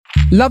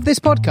Love this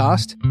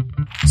podcast?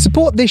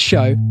 Support this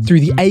show through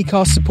the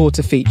Acast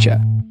supporter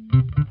feature.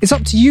 It's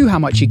up to you how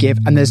much you give,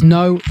 and there's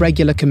no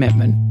regular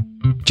commitment.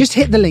 Just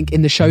hit the link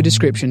in the show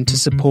description to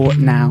support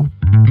now.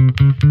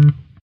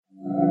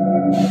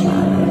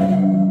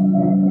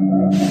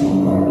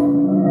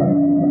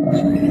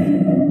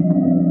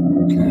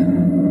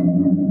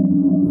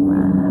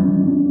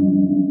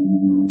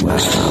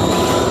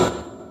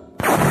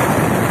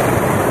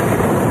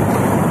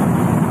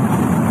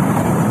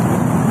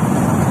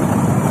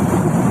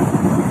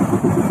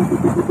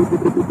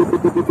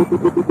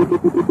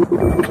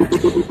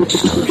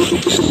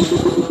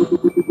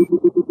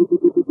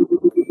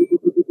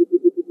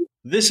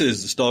 This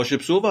is the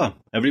Starship Sofa.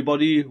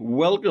 Everybody,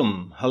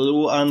 welcome.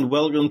 Hello and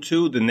welcome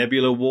to the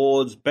Nebula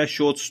Awards Best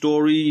Short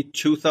Story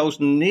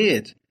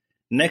 2008.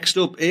 Next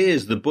up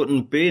is The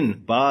Button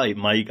Bin by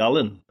Mike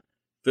Allen.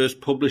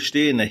 First published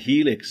in the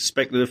Helix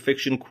Speculative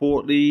Fiction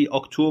Quarterly,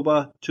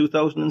 October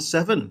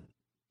 2007.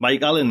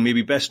 Mike Allen may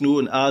be best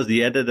known as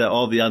the editor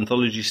of the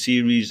anthology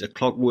series A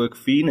Clockwork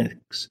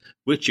Phoenix,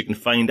 which you can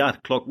find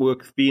at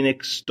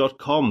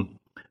clockworkphoenix.com.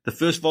 The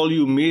first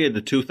volume made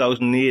the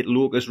 2008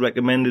 Locus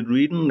Recommended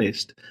Reading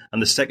List, and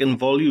the second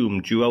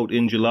volume, due out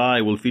in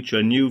July, will feature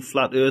a new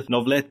Flat Earth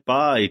novelette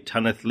by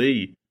Tanith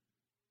Lee.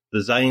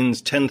 The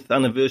Zine's 10th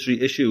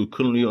anniversary issue,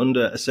 currently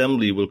under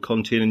assembly, will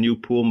contain a new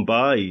poem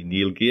by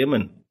Neil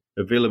Gaiman,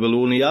 available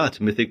only at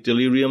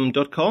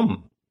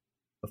mythicdelirium.com.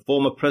 A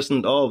former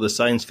president of the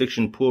Science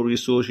Fiction Poetry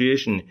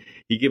Association,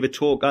 he gave a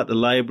talk at the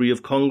Library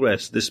of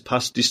Congress this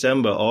past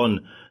December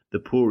on the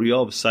poetry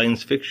of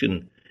science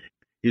fiction.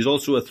 He is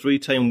also a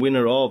three-time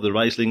winner of the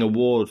Reisling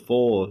Award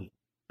for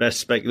Best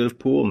Speculative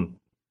Poem.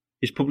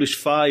 He's published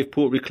 5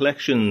 poetry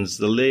collections,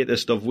 the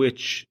latest of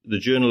which, The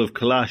Journal of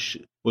Kalash,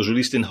 was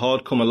released in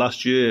hardcover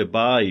last year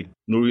by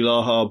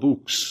Nominee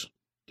Books.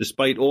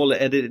 Despite all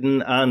the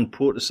editing and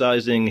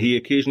poeticizing, he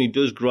occasionally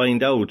does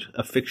grind out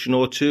a fiction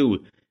or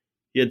two.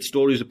 He had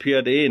stories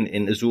appeared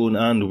in His Own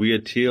and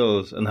Weird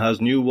Tales, and has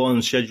new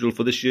ones scheduled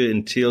for this year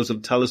in Tales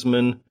of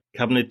Talisman,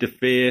 Cabinet de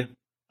Fay,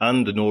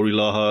 and the Nori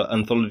Laha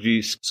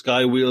anthology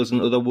Sky Whales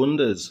and Other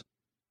Wonders.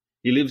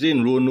 He lives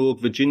in Roanoke,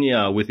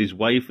 Virginia with his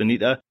wife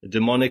Anita, a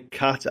demonic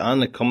cat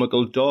and a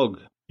comical dog.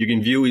 You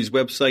can view his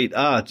website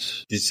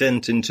at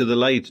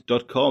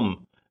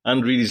descentintothe.light.com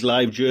and read his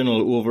live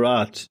journal over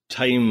at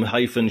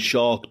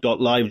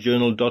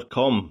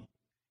time-shark.livejournal.com.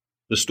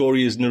 The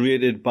story is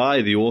narrated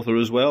by the author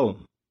as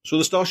well. So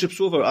the Starship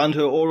Sofa and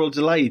her Aural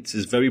Delights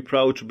is very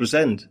proud to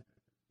present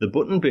The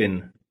Button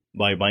Bin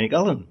by Mike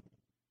Allen.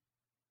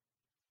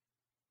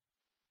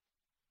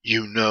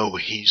 You know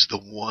he's the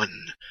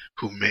one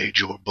who made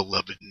your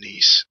beloved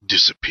niece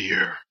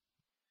disappear.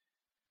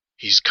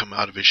 He's come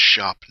out of his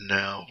shop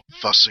now,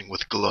 fussing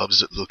with gloves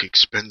that look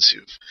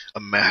expensive,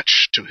 a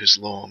match to his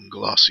long,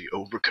 glossy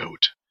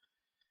overcoat.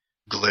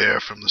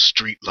 Glare from the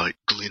streetlight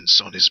glints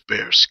on his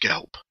bare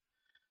scalp.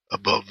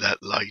 Above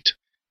that light,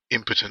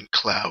 impotent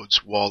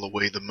clouds wall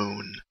away the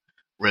moon,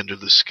 render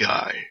the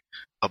sky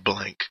a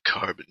blank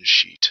carbon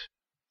sheet.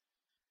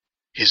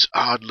 His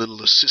odd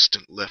little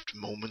assistant left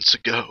moments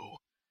ago,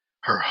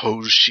 her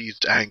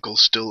hose-sheathed ankle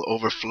still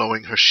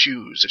overflowing her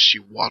shoes as she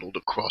waddled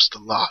across the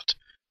lot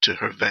to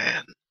her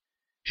van.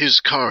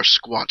 His car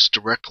squats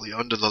directly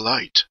under the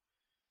light.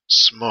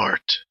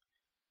 Smart.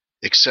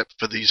 Except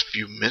for these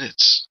few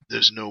minutes,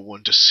 there's no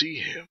one to see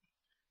him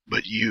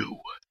but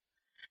you.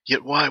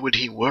 Yet why would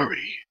he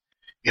worry?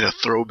 In a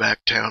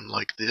throwback town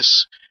like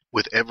this,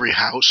 with every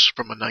house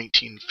from a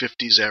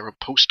 1950s-era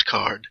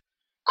postcard,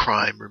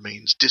 crime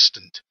remains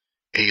distant,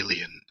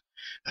 alien,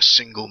 a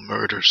single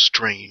murder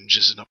strange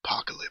as an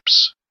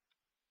apocalypse.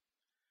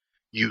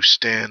 You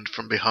stand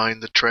from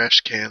behind the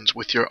trash cans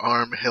with your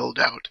arm held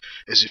out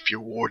as if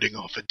you're warding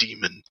off a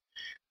demon,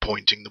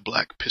 pointing the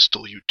black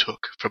pistol you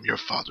took from your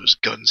father's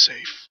gun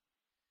safe.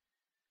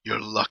 You're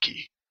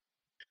lucky.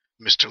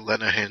 Mr.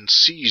 Lenehan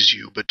sees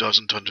you but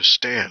doesn't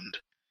understand.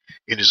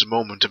 In his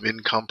moment of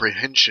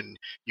incomprehension,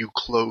 you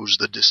close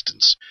the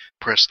distance,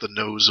 press the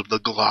nose of the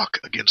Glock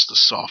against the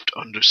soft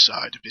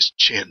underside of his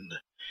chin.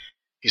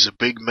 He's a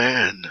big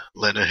man,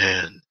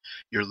 Lenehan.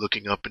 You're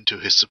looking up into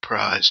his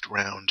surprised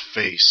round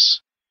face.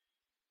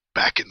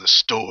 Back in the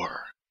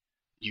store,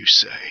 you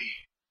say.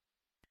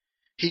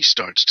 He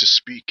starts to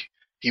speak.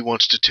 He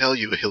wants to tell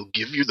you he'll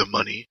give you the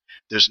money.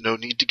 There's no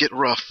need to get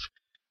rough,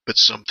 but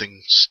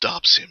something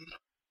stops him.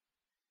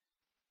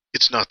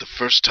 It's not the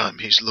first time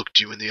he's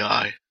looked you in the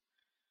eye.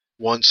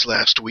 Once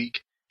last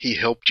week, he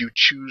helped you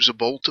choose a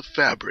bolt of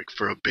fabric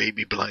for a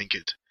baby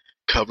blanket,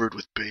 covered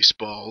with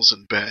baseballs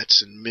and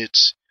bats and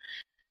mitts.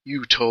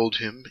 You told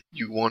him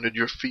you wanted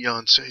your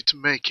fiancé to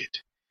make it.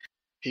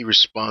 He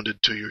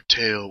responded to your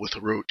tale with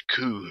rote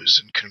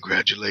coos and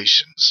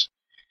congratulations.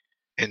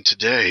 And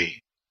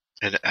today,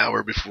 an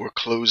hour before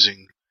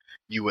closing,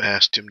 you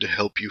asked him to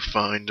help you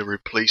find a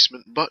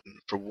replacement button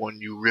for one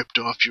you ripped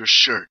off your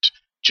shirt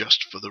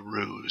just for the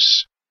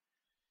ruse.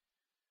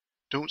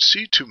 Don't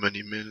see too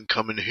many men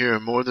come in here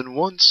more than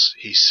once,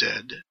 he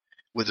said,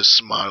 with a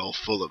smile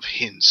full of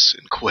hints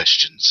and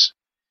questions.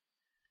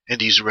 and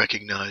he's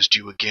recognized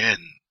you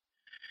again.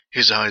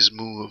 His eyes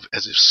move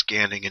as if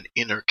scanning an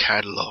inner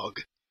catalog.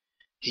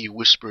 He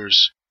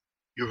whispers,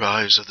 "Your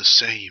eyes are the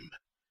same,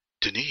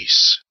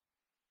 Denise."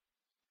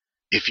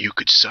 If you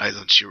could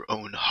silence your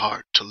own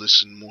heart to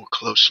listen more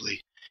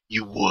closely,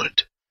 you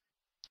would.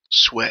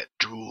 Sweat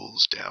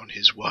drools down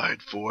his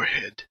wide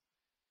forehead.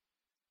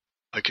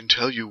 "I can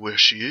tell you where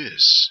she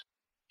is,"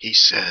 he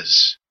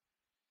says.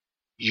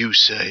 You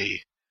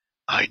say,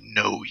 "I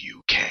know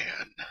you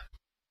can."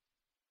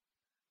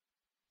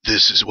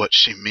 This is what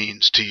she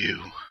means to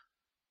you.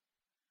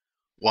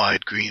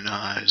 Wide green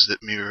eyes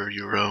that mirror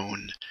your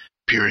own,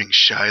 peering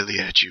shyly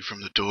at you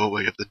from the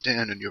doorway of the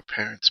den in your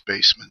parents'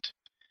 basement.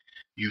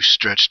 You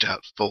stretched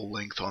out full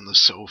length on the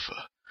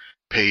sofa,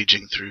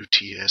 paging through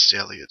T.S.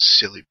 Eliot's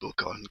silly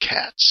book on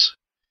cats.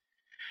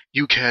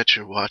 You catch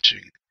her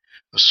watching,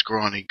 a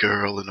scrawny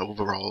girl in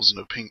overalls and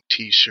a pink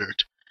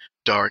t-shirt,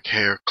 dark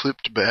hair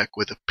clipped back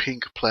with a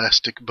pink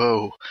plastic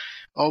bow,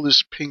 all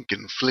this pink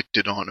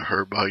inflicted on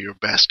her by your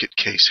basket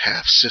case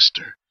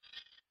half-sister.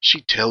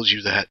 She tells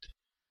you that,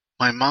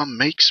 "My mom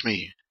makes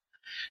me,"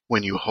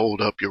 when you hold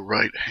up your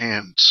right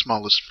hand,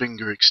 smallest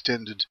finger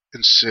extended,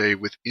 and say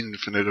with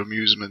infinite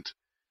amusement,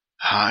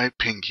 "Hi,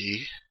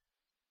 Pinky."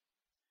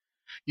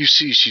 You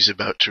see she's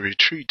about to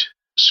retreat,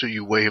 so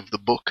you wave the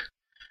book.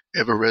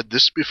 "Ever read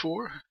this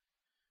before?"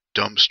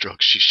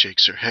 Dumbstruck, she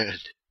shakes her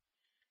head.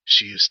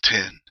 She is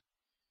 10.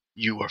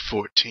 You are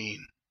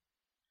 14.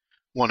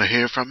 Want to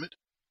hear from it?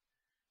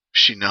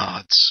 She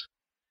nods.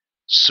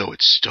 So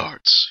it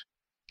starts.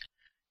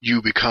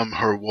 You become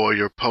her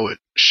warrior poet,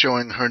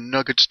 showing her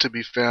nuggets to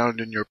be found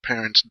in your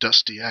parents'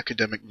 dusty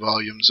academic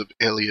volumes of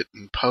Eliot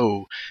and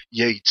Poe,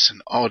 Yeats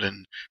and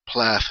Auden,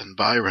 Plath and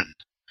Byron.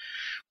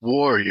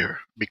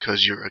 Warrior,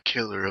 because you're a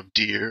killer of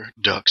deer,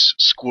 ducks,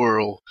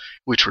 squirrel,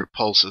 which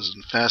repulses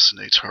and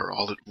fascinates her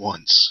all at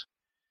once.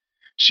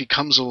 She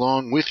comes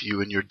along with you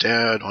and your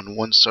dad on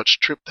one such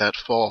trip that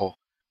fall.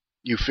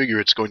 You figure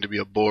it's going to be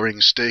a boring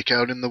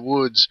stakeout in the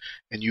woods,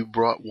 and you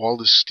brought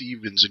Wallace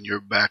Stevens in your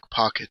back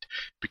pocket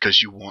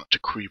because you want to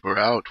creep her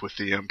out with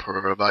the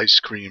Emperor of Ice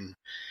Cream.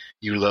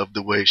 You love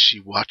the way she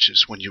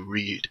watches when you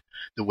read,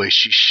 the way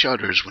she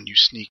shudders when you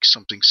sneak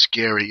something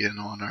scary in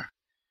on her.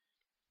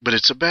 But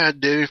it's a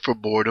bad day for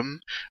boredom.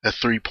 A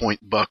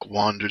 3-point buck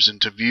wanders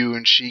into view,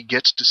 and she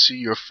gets to see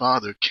your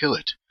father kill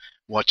it,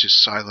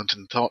 watches silent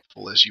and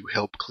thoughtful as you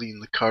help clean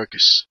the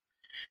carcass.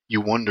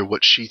 You wonder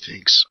what she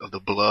thinks of the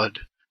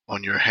blood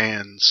on your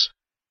hands.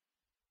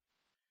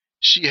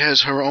 She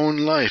has her own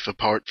life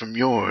apart from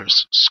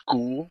yours.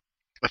 School,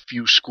 a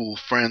few school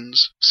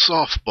friends,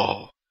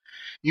 softball.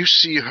 You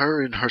see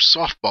her in her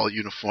softball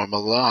uniform a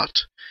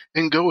lot,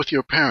 and go with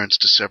your parents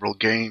to several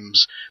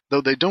games.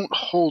 Though they don't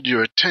hold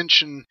your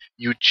attention,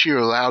 you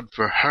cheer loud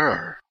for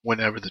her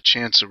whenever the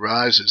chance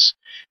arises.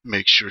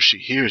 Make sure she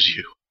hears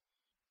you.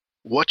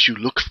 What you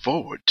look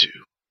forward to,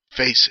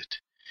 face it,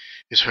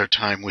 is her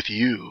time with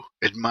you,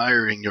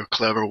 admiring your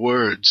clever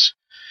words.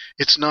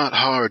 It's not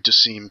hard to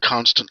seem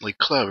constantly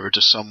clever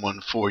to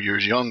someone 4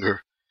 years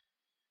younger,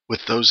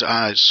 with those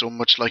eyes so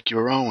much like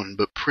your own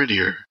but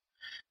prettier.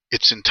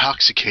 It's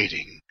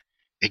intoxicating,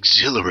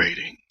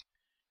 exhilarating,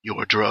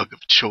 your drug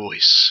of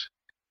choice.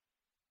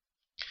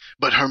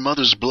 But her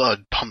mother's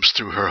blood pumps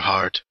through her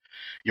heart.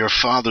 Your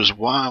father's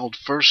wild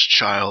first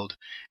child,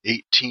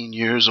 18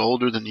 years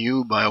older than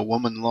you by a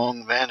woman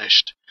long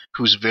vanished,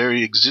 whose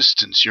very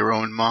existence your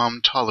own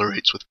mom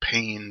tolerates with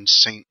pained,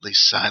 saintly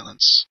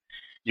silence.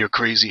 Your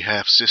crazy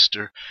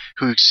half-sister,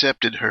 who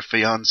accepted her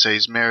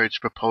fiancé's marriage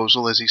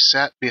proposal as he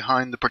sat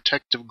behind the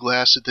protective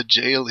glass at the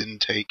jail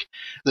intake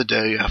the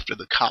day after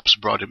the cops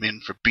brought him in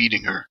for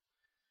beating her.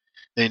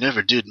 They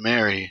never did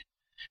marry.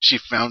 She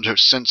found her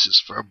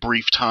senses for a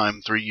brief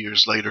time 3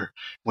 years later,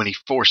 when he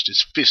forced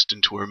his fist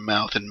into her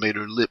mouth and made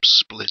her lips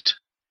split.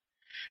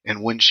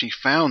 And when she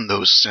found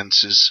those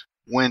senses,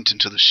 went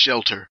into the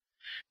shelter,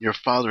 your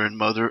father and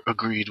mother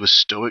agreed with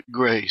stoic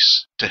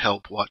grace to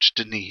help watch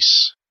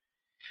Denise.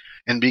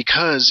 And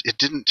because it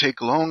didn't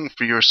take long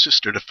for your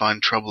sister to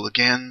find trouble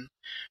again,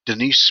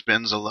 Denise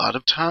spends a lot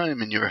of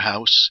time in your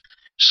house,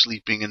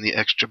 sleeping in the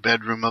extra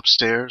bedroom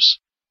upstairs.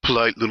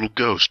 Polite little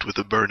ghost with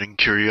a burning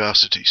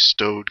curiosity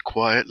stowed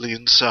quietly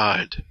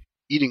inside,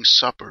 eating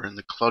supper in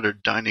the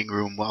cluttered dining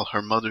room while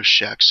her mother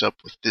shacks up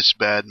with this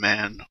bad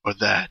man or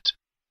that.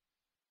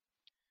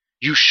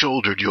 You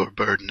shouldered your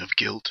burden of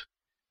guilt.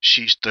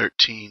 She's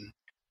 13,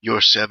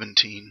 you're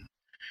 17.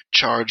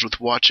 Charged with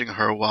watching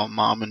her while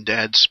Mom and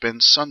Dad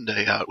spend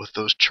Sunday out with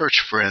those church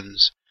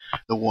friends,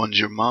 the ones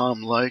your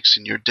mom likes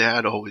and your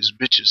dad always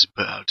bitches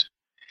about.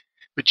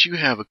 But you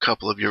have a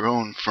couple of your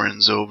own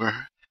friends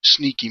over,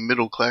 sneaky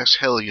middle-class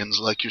hellions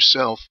like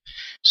yourself,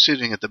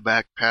 sitting at the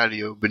back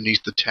patio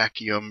beneath the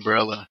tacky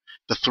umbrella,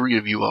 the 3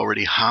 of you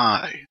already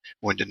high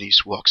when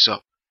Denise walks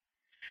up.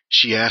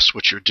 She asks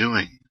what you're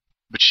doing,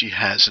 but she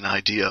has an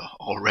idea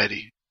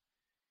already.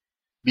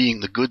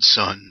 Being the good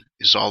son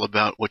is all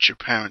about what your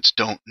parents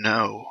don't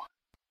know.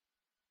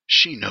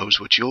 She knows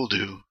what you'll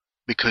do,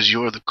 because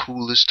you're the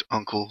coolest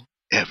uncle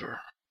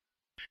ever.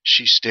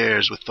 She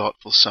stares with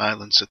thoughtful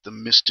silence at the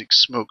mystic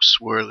smoke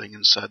swirling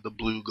inside the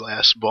blue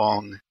glass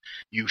bong.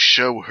 You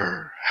show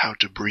her how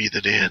to breathe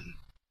it in.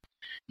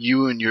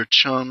 You and your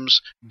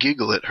chums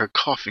giggle at her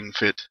coughing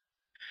fit.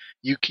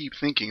 You keep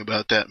thinking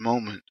about that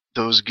moment,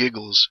 those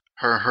giggles,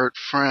 her hurt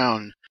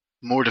frown,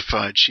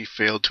 mortified she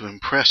failed to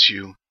impress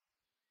you.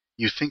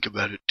 You think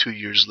about it 2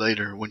 years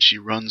later when she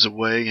runs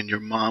away and your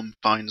mom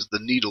finds the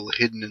needle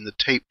hidden in the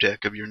tape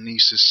deck of your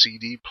niece's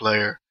CD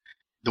player.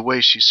 The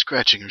way she's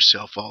scratching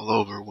herself all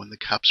over when the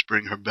cops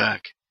bring her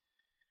back.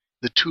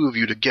 The two of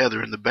you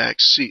together in the back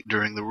seat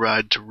during the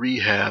ride to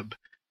rehab.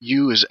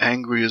 You as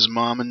angry as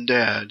Mom and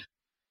Dad.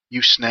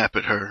 You snap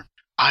at her.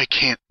 I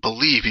can't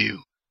believe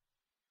you.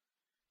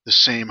 The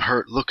same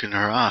hurt look in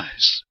her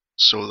eyes,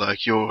 so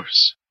like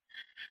yours.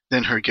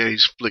 Then her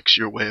gaze flicks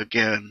your way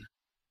again.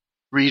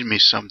 Read me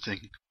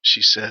something,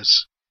 she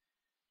says.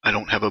 I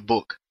don't have a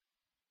book.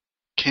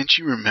 Can't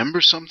you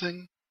remember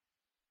something?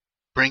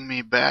 Bring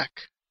me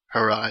back,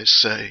 her eyes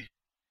say.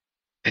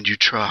 And you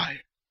try.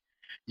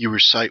 You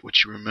recite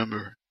what you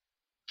remember.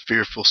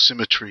 Fearful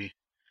symmetry.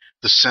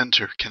 The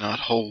center cannot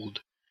hold.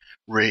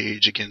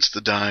 Rage against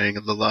the dying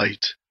of the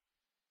light.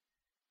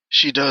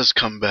 She does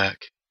come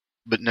back,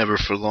 but never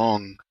for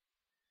long.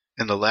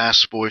 And the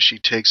last boy she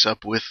takes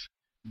up with,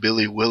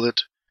 Billy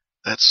Willett,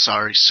 that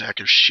sorry sack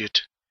of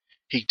shit,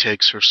 he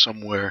takes her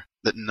somewhere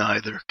that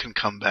neither can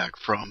come back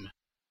from.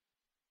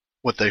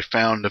 What they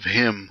found of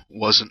him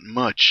wasn't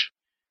much,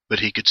 but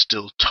he could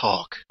still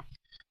talk.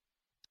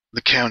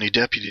 The county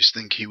deputies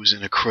think he was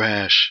in a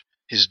crash.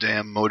 His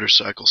damn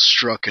motorcycle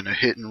struck in a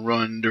hit and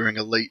run during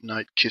a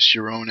late-night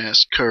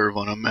kiss-your-own-ass curve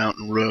on a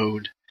mountain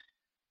road.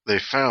 They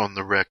found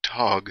the wrecked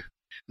hog.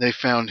 They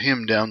found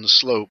him down the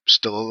slope,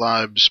 still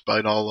alive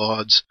despite all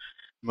odds,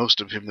 most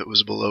of him that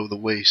was below the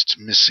waist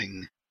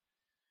missing.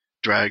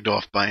 Dragged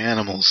off by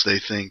animals, they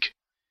think.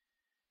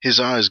 His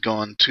eyes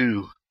gone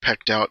too,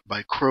 pecked out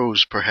by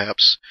crows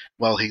perhaps,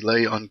 while he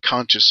lay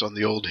unconscious on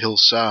the old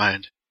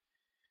hillside.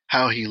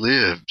 How he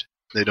lived,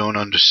 they don't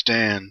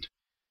understand.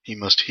 He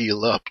must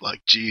heal up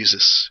like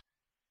Jesus.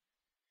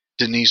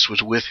 Denise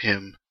was with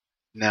him,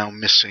 now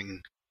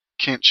missing.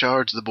 Can't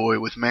charge the boy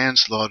with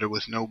manslaughter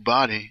with no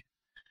body.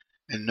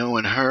 And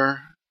knowing her,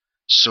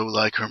 so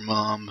like her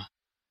mom,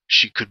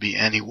 she could be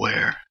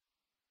anywhere.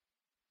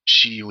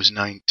 She was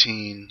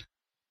 19.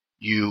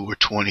 You were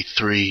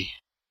 23.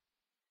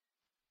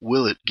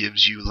 Willett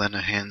gives you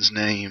Lenahan's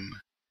name.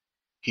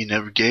 He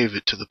never gave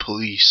it to the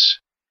police.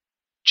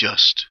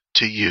 Just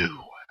to you.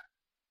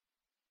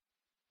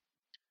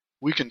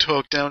 We can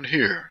talk down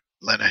here,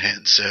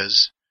 Lenahan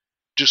says.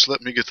 Just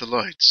let me get the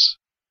lights.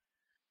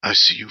 I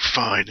see you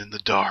fine in the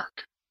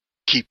dark.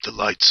 Keep the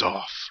lights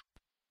off.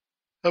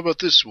 How about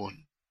this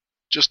one?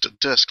 Just a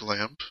desk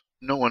lamp.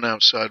 No one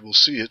outside will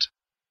see it.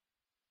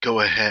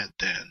 Go ahead,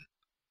 then.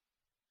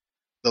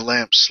 The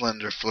lamp's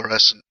slender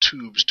fluorescent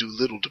tubes do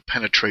little to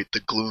penetrate the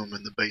gloom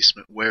in the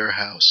basement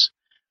warehouse,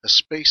 a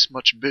space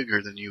much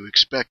bigger than you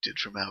expected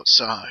from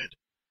outside.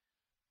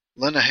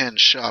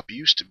 Lenahan's shop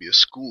used to be a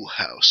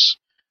schoolhouse.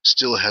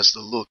 Still has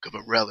the look of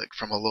a relic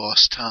from a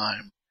lost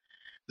time.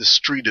 The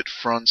street it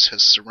fronts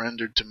has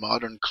surrendered to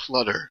modern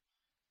clutter,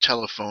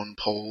 telephone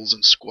poles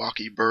and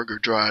squawky burger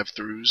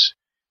drive-thrus.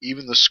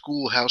 Even the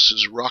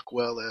schoolhouse's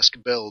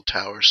Rockwell-esque bell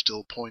tower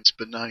still points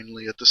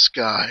benignly at the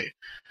sky,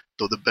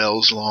 though the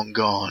bell's long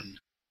gone.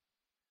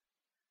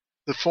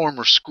 The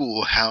former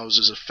school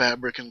houses a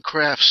fabric and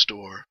craft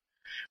store,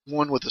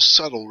 one with a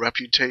subtle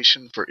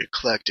reputation for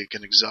eclectic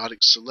and exotic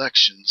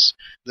selections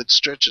that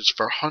stretches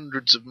for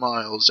hundreds of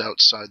miles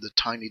outside the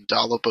tiny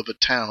dollop of a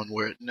town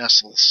where it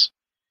nestles.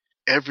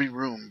 Every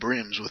room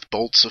brims with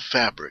bolts of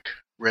fabric,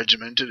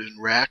 regimented in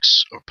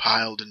racks or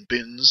piled in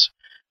bins,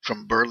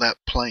 from burlap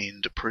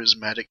plain to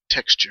prismatic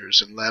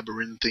textures and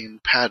labyrinthine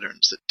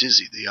patterns that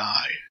dizzy the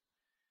eye.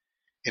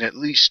 In at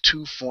least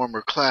 2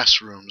 former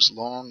classrooms,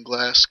 long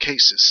glass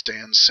cases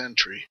stand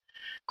sentry,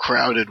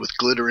 crowded with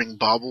glittering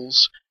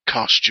baubles,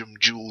 costume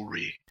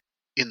jewelry.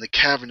 In the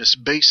cavernous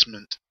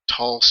basement,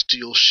 tall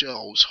steel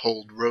shelves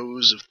hold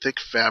rows of thick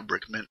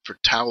fabric meant for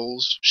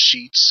towels,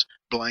 sheets,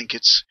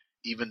 blankets,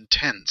 even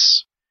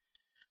tents.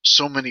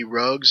 So many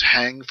rugs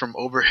hang from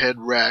overhead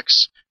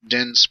racks,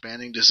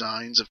 den-spanning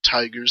designs of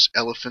tigers,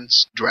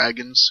 elephants,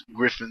 dragons,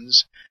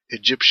 griffins,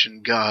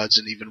 Egyptian gods,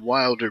 and even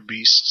wilder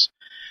beasts,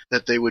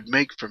 that they would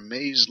make for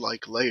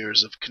maze-like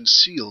layers of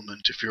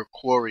concealment if your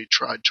quarry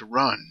tried to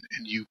run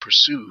and you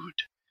pursued.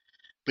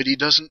 But he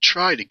doesn't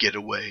try to get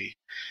away,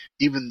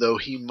 even though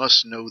he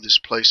must know this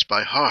place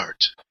by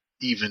heart,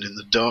 even in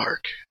the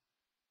dark.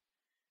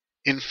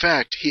 In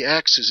fact, he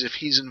acts as if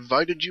he's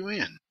invited you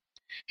in.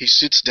 He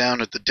sits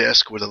down at the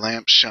desk where the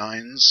lamp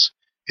shines.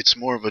 It's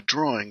more of a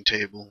drawing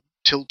table,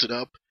 tilted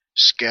up,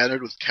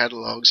 scattered with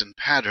catalogs and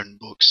pattern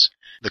books,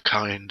 the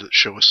kind that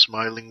show a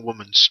smiling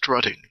woman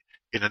strutting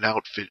in an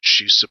outfit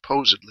she's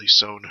supposedly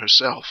sewn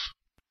herself.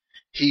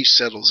 He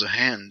settles a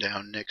hand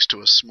down next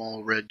to a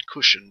small red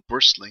cushion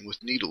bristling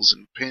with needles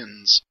and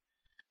pins.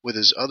 With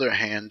his other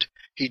hand,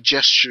 he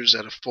gestures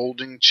at a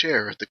folding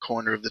chair at the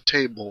corner of the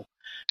table,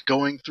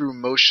 going through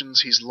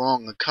motions he's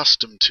long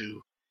accustomed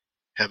to.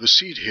 Have a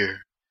seat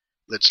here.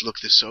 Let's look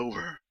this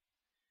over.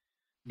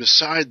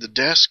 Beside the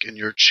desk in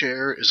your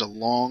chair is a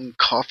long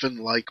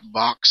coffin-like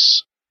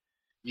box.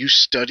 You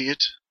study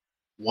it,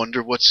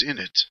 wonder what's in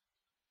it,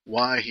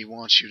 why he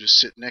wants you to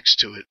sit next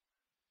to it.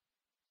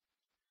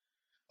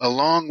 A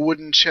long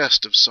wooden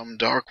chest of some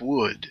dark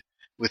wood,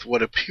 with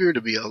what appear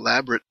to be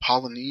elaborate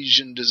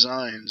Polynesian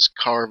designs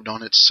carved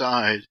on its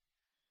side.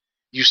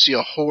 You see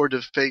a horde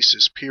of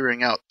faces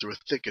peering out through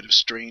a thicket of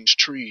strange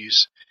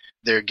trees,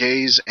 their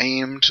gaze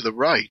aimed to the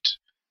right,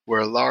 where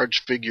a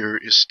large figure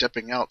is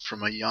stepping out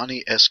from a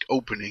Yanni-esque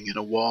opening in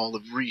a wall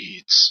of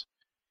reeds.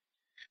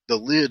 The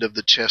lid of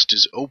the chest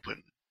is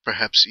open,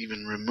 perhaps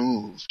even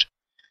removed.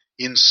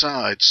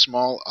 Inside,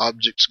 small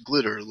objects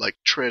glitter like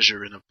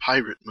treasure in a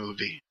pirate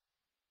movie.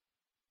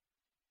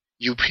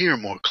 You peer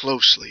more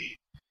closely.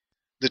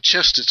 The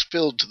chest is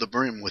filled to the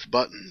brim with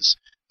buttons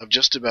of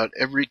just about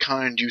every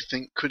kind you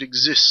think could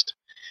exist,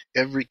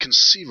 every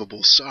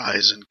conceivable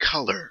size and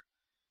color.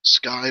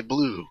 Sky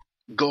blue,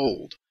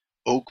 gold,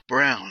 oak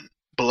brown,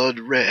 blood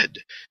red,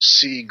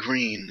 sea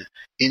green,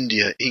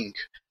 India ink,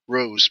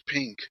 rose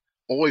pink,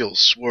 oil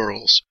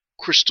swirls,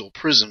 crystal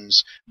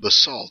prisms,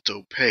 basalt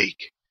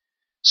opaque.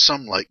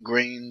 Some like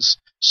grains,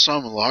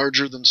 some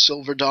larger than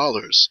silver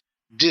dollars,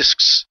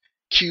 discs,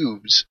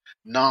 cubes,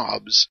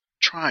 knobs,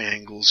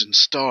 triangles and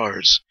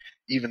stars,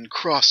 even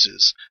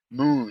crosses,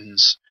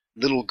 moons,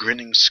 little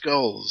grinning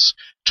skulls,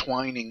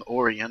 twining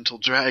oriental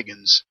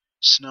dragons,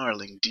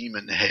 snarling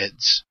demon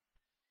heads.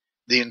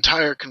 The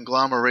entire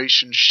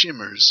conglomeration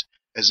shimmers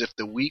as if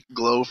the weak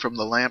glow from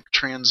the lamp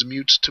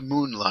transmutes to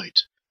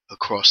moonlight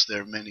across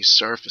their many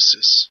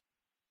surfaces.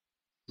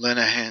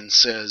 Lenehan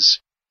says,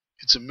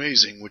 "It's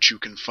amazing what you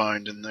can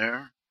find in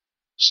there.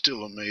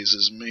 Still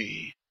amazes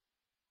me."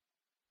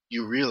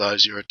 You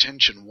realize your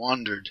attention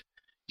wandered.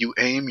 You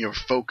aim your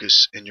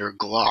focus and your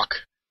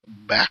Glock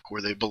back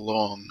where they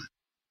belong.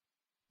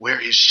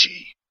 Where is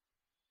she?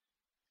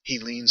 He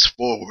leans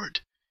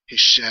forward,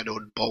 his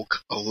shadowed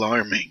bulk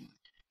alarming,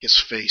 his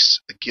face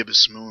a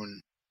gibbous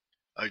moon.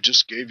 I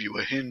just gave you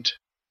a hint.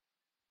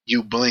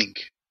 You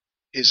blink.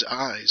 His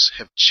eyes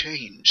have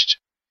changed.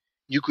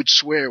 You could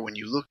swear when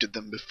you looked at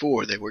them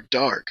before they were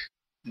dark,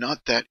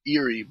 not that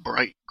eerie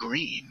bright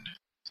green.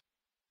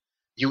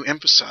 You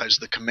emphasize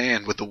the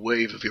command with a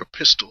wave of your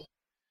pistol.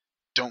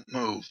 Don't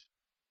move.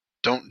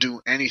 Don't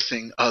do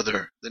anything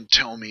other than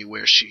tell me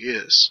where she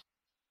is.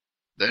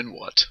 Then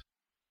what?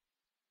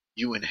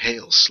 You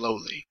inhale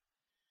slowly.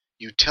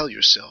 You tell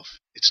yourself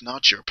it's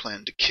not your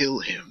plan to kill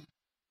him.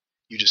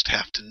 You just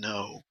have to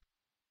know.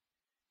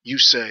 You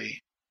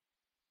say,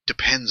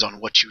 depends on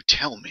what you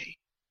tell me.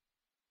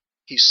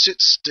 He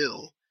sits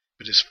still,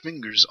 but his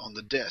fingers on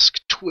the desk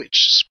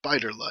twitch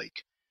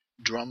spider-like,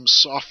 drum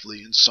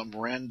softly in some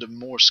random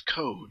Morse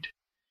code.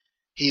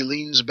 He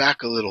leans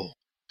back a little,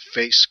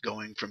 face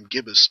going from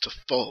gibbous to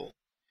full,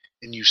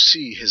 and you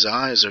see his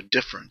eyes are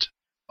different,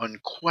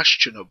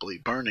 unquestionably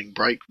burning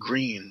bright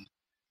green,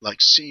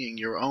 like seeing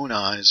your own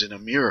eyes in a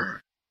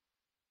mirror.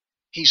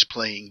 He's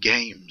playing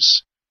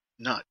games,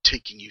 not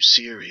taking you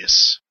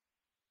serious.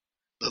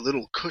 The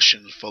little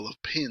cushion full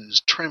of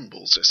pins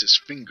trembles as his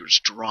fingers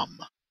drum.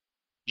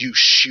 You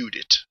shoot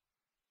it.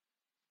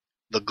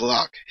 The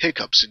Glock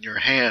hiccups in your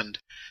hand,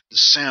 the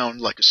sound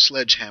like a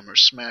sledgehammer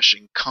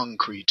smashing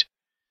concrete.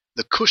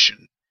 The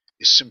cushion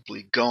is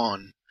simply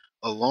gone,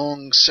 a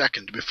long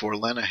second before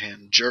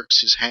Lenehan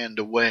jerks his hand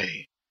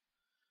away.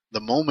 The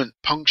moment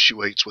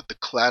punctuates with the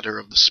clatter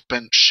of the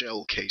spent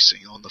shell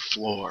casing on the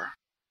floor.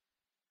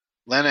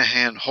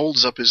 Lenehan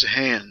holds up his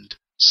hand,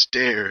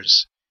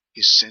 stares,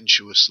 his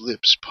sensuous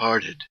lips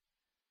parted.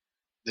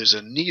 There's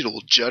a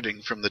needle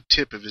jutting from the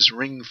tip of his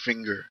ring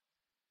finger.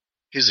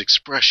 His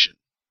expression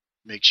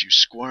makes you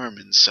squirm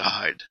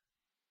inside.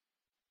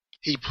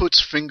 He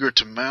puts finger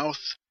to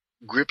mouth,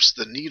 grips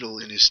the needle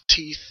in his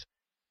teeth,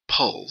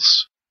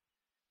 pulls.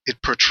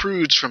 It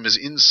protrudes from his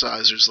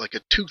incisors like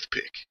a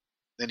toothpick,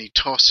 then he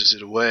tosses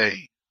it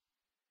away.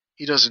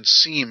 He doesn't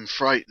seem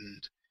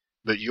frightened,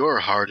 but your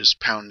heart is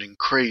pounding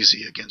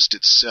crazy against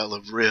its cell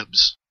of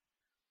ribs.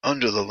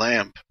 Under the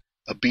lamp,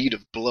 a bead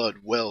of blood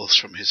wells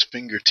from his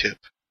fingertip.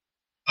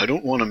 I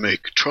don't want to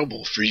make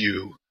trouble for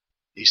you,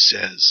 he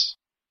says.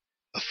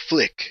 A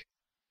flick.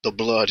 The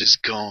blood is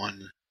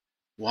gone.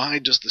 Why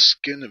does the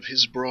skin of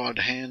his broad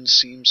hand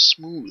seem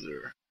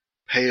smoother,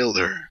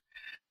 paler,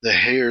 the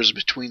hairs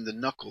between the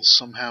knuckles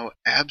somehow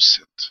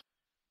absent?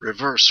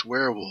 Reverse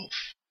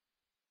werewolf.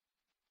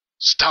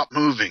 Stop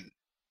moving,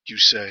 you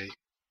say.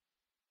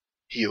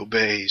 He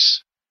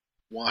obeys,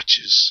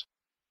 watches,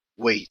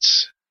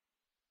 waits.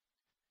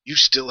 You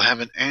still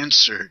haven't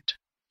answered,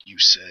 you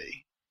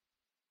say.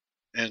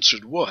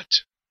 Answered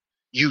what?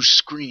 You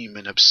scream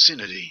in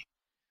obscenity.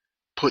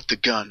 Put the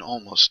gun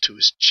almost to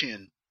his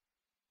chin.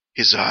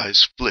 His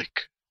eyes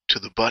flick to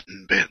the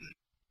button bin.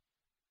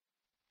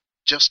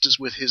 Just as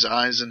with his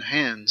eyes and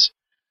hands,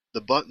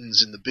 the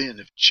buttons in the bin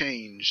have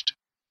changed.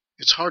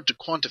 It's hard to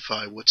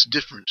quantify what's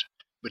different,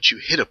 but you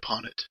hit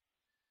upon it.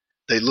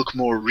 They look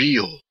more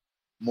real,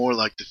 more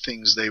like the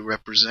things they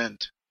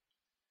represent.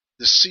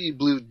 The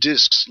sea-blue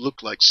discs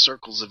look like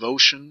circles of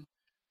ocean,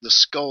 the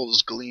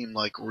skulls gleam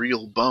like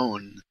real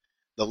bone,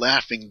 the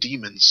laughing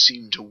demons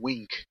seem to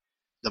wink,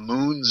 the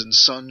moons and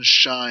suns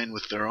shine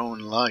with their own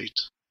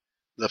light,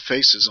 the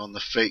faces on the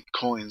fake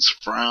coins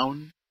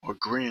frown, or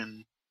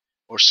grin,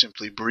 or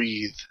simply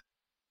breathe.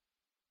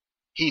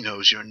 He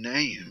knows your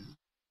name.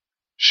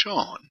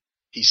 Sean,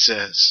 he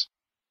says.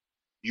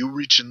 You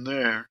reach in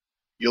there,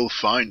 you'll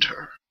find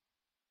her.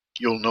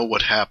 You'll know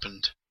what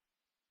happened.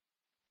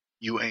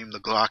 You aim the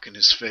Glock in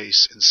his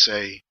face and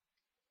say,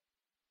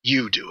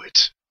 You do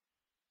it.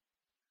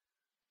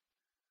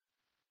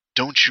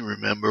 Don't you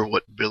remember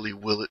what Billy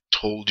Willett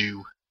told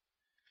you?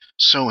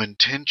 So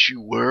intent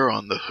you were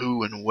on the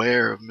who and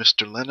where of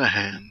Mr.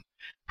 Lenehan,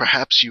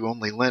 perhaps you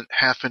only lent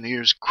half an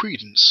ear's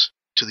credence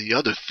to the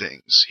other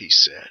things he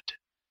said.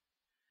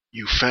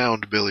 You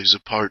found Billy's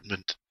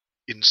apartment,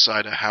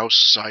 inside a house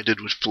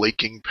sided with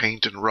flaking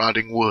paint and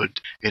rotting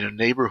wood, in a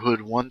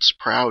neighborhood once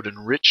proud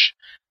and rich,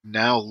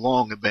 now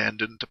long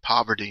abandoned to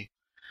poverty,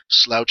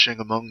 slouching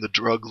among the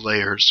drug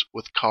layers,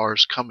 with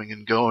cars coming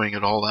and going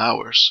at all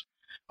hours,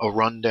 a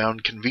run-down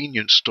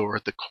convenience store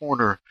at the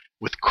corner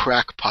with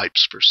crack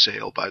pipes for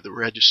sale by the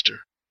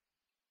register.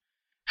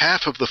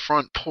 Half of the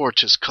front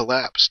porch has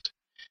collapsed.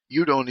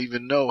 You don't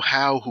even know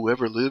how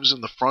whoever lives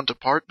in the front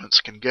apartments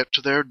can get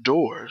to their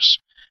doors.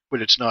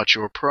 But it's not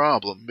your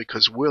problem,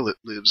 because Willett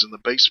lives in the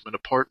basement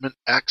apartment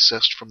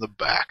accessed from the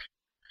back.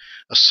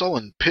 A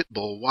sullen pit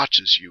bull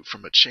watches you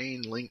from a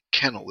chain-link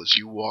kennel as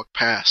you walk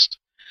past.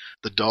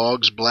 The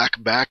dog's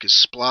black back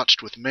is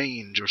splotched with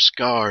mange or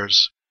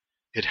scars.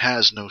 It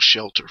has no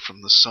shelter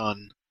from the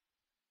sun.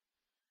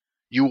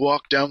 You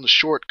walk down the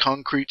short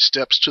concrete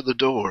steps to the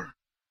door.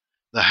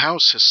 The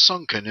house has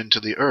sunken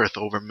into the earth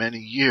over many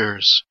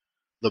years.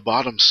 The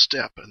bottom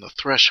step and the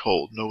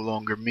threshold no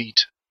longer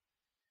meet.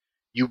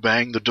 You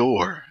bang the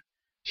door,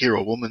 hear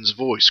a woman's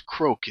voice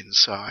croak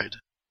inside.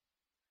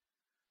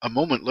 A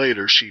moment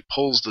later she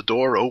pulls the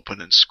door open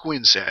and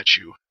squints at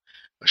you,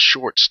 a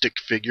short stick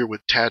figure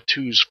with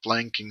tattoos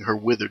flanking her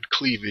withered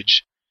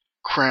cleavage,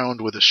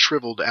 crowned with a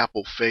shriveled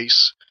apple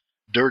face,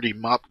 dirty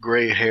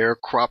mop-gray hair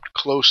cropped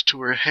close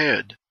to her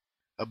head.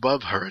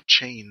 Above her a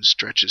chain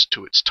stretches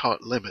to its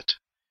taut limit,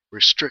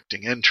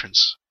 restricting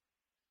entrance.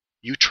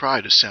 You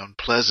try to sound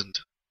pleasant.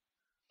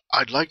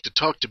 I'd like to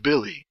talk to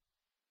Billy.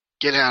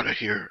 Get out of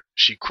here,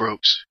 she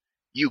croaks.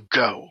 You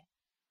go.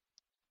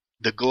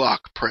 The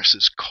Glock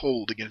presses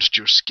cold against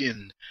your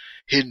skin,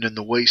 hidden in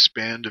the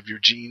waistband of your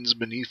jeans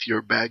beneath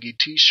your baggy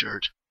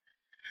t-shirt.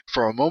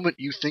 For a moment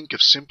you think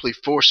of simply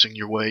forcing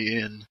your way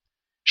in.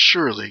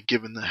 Surely,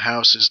 given the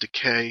house's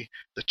decay,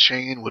 the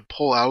chain would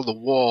pull out of the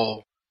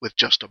wall with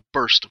just a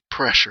burst of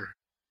pressure.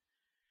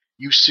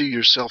 You see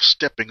yourself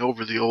stepping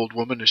over the old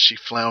woman as she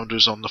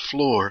flounders on the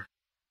floor.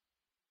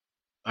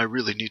 I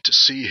really need to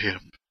see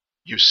him,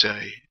 you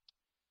say.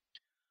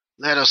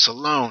 Let us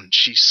alone,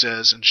 she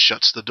says, and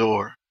shuts the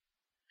door.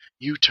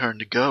 You turn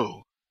to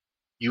go.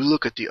 You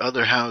look at the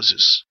other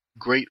houses,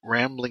 great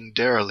rambling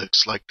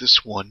derelicts like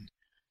this one,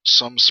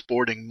 some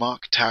sporting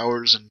mock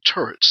towers and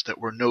turrets that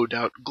were no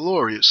doubt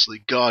gloriously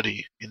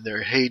gaudy in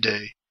their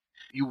heyday.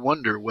 You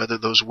wonder whether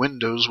those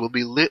windows will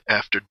be lit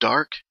after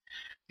dark,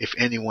 if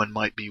anyone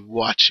might be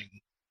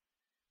watching.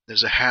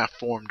 There's a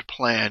half-formed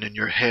plan in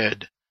your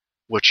head,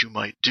 what you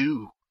might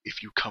do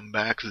if you come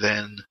back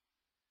then.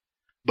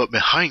 But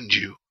behind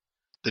you,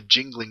 the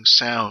jingling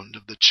sound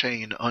of the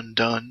chain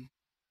undone,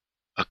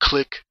 a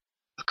click,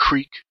 a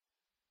creak,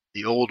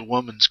 the old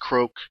woman's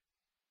croak,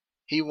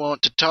 He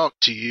want to talk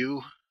to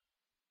you.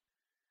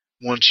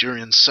 Once you're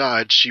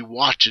inside, she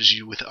watches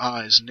you with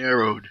eyes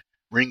narrowed,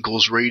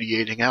 wrinkles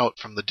radiating out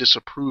from the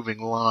disapproving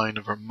line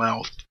of her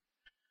mouth.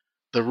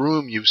 The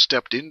room you've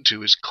stepped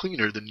into is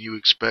cleaner than you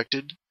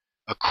expected.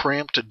 A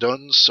cramped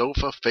dun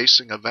sofa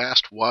facing a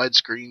vast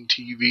widescreen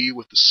TV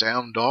with the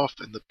sound off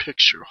and the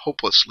picture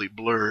hopelessly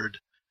blurred.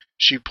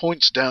 She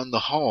points down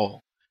the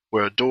hall,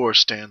 where a door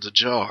stands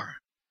ajar.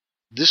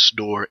 This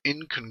door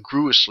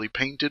incongruously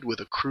painted with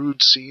a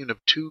crude scene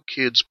of two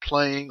kids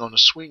playing on a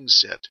swing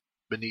set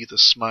beneath a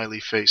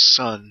smiley-faced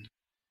sun.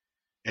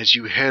 As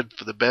you head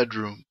for the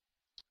bedroom,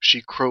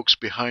 she croaks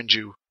behind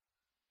you,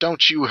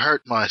 "Don't you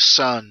hurt my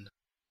son."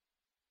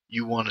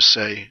 You want to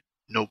say,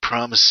 "No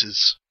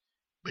promises,"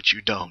 but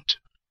you don't.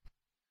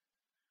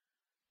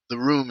 The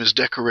room is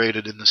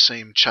decorated in the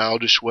same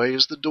childish way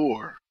as the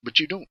door, but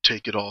you don't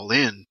take it all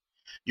in.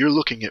 You're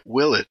looking at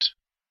Willett,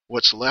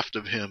 what's left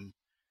of him,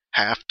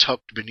 half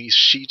tucked beneath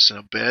sheets in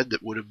a bed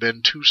that would have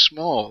been too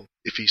small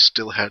if he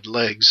still had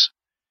legs.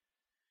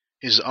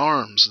 His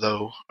arms,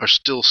 though, are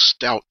still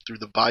stout through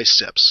the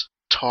biceps,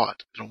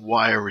 taut and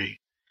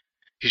wiry.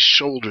 His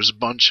shoulders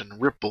bunch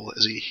and ripple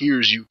as he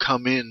hears you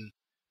come in,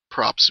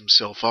 props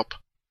himself up.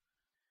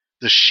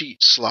 The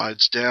sheet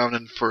slides down,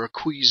 and for a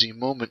queasy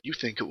moment you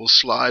think it will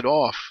slide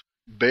off,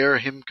 bare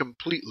him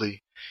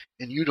completely,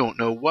 and you don't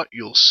know what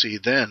you'll see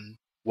then,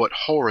 what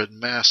horrid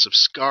mass of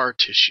scar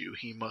tissue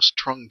he must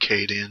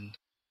truncate in.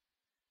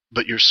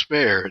 But you're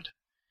spared.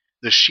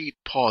 The sheet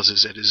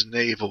pauses at his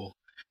navel,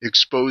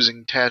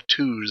 exposing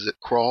tattoos that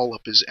crawl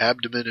up his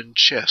abdomen and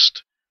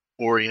chest,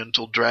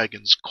 oriental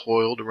dragons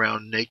coiled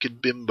around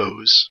naked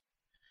bimbos.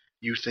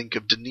 You think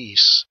of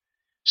Denise,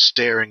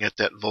 staring at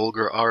that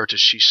vulgar art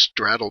as she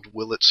straddled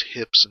Willet's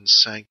hips and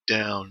sank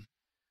down,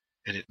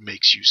 and it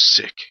makes you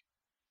sick.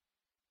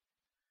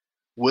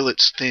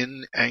 Willet's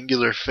thin,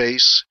 angular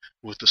face,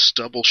 with the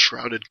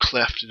stubble-shrouded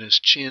cleft in his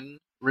chin,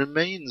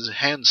 remains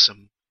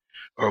handsome,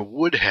 or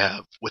would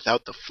have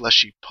without the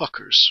fleshy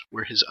puckers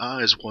where his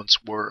eyes once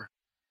were.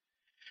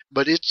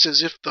 But it's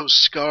as if those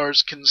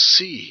scars can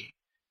see,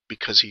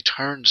 because he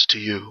turns to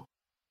you.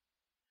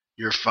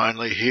 "You're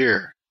finally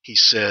here," he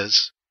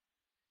says.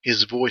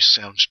 His voice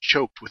sounds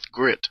choked with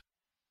grit.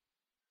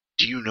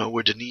 "Do you know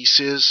where Denise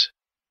is?"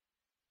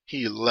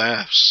 He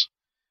laughs.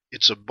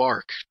 It's a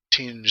bark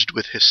tinged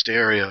with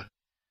hysteria.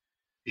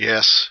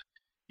 Yes,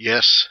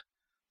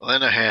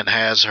 Lenehan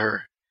has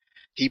her.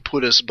 He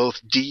put us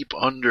both deep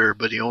under,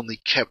 but he only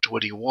kept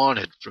what he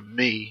wanted from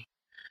me.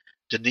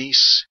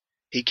 Denise,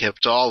 he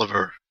kept all of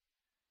her.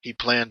 He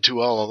planned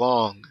to all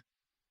along.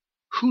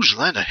 Who's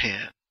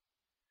Lenehan?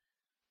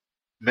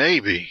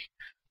 Maybe.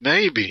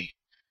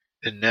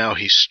 And now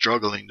he's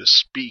struggling to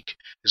speak,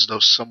 as though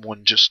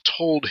someone just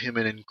told him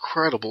an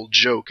incredible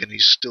joke and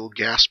he's still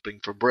gasping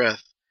for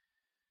breath.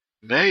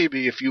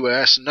 Maybe if you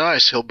ask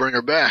nice, he'll bring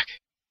her back.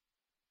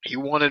 He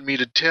wanted me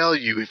to tell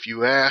you if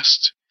you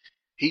asked.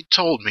 He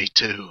told me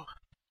to.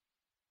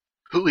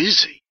 Who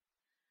is he?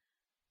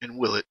 And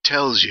Willett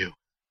tells you.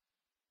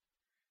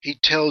 He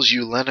tells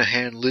you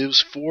Lenehan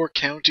lives 4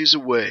 counties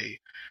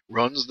away,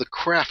 runs the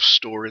craft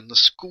store in the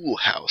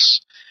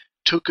schoolhouse,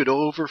 took it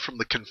over from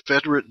the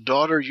Confederate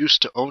daughter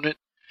used to own it,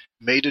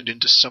 made it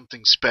into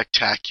something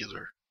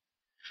spectacular.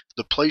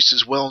 The place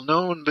is well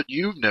known, but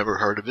you've never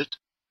heard of it,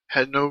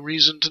 had no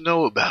reason to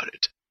know about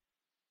it.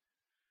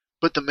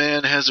 But the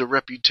man has a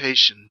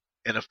reputation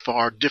in a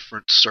far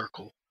different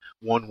circle,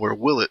 one where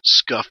Willett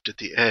scuffed at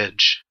the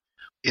edge.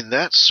 In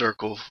that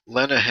circle,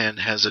 Lenehan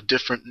has a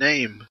different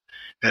name,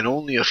 and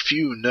only a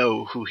few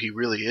know who he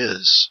really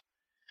is.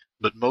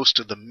 But most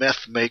of the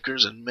meth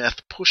makers and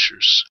meth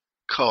pushers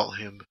call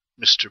him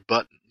Mr.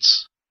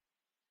 Buttons.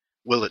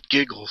 Willett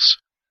giggles.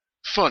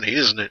 Funny,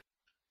 isn't it?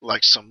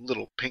 Like some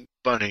little pink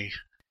bunny.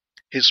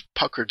 His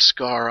puckered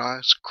scar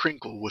eyes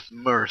crinkle with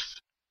mirth.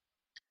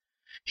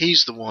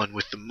 He's the one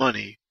with the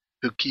money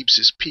who keeps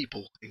his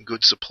people in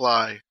good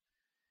supply.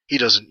 He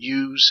doesn't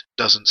use,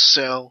 doesn't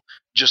sell,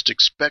 just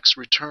expects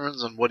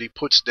returns on what he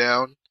puts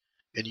down,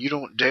 and you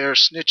don't dare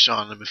snitch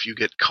on him if you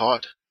get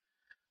caught.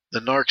 The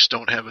narcs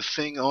don't have a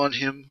thing on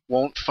him,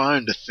 won't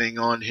find a thing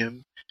on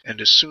him, and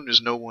as soon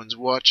as no one's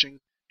watching,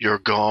 you're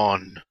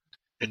gone,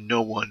 and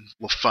no one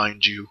will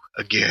find you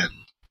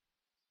again.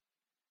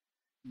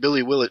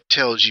 Billy Willett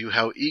tells you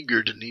how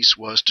eager Denise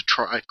was to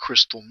try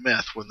crystal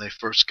meth when they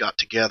first got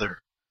together.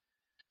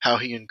 How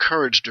he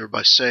encouraged her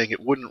by saying it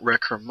wouldn't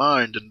wreck her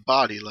mind and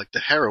body like the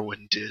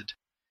heroin did.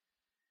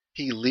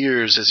 He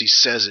leers as he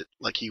says it,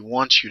 like he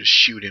wants you to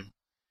shoot him,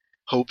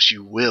 hopes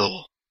you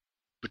will,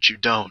 but you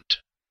don't.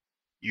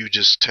 You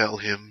just tell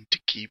him to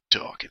keep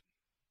talking.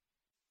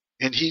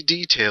 And he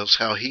details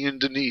how he and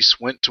Denise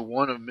went to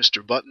one of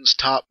Mr. Button's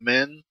top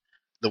men,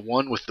 the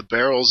one with the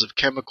barrels of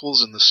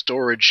chemicals in the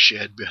storage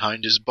shed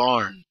behind his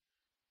barn,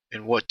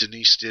 and what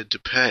Denise did to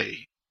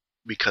pay,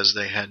 because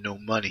they had no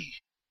money.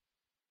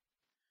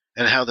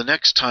 And how the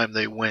next time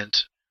they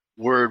went,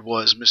 word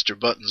was Mr.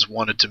 Buttons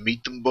wanted to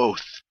meet them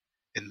both,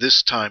 and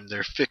this time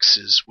their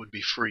fixes would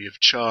be free of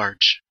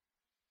charge.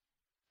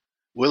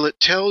 Willett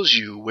tells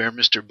you where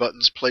Mr.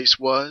 Button's place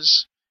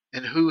was,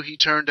 and who he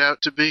turned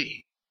out to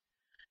be.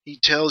 He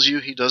tells you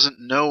he doesn't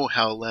know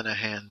how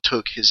Lenehan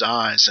took his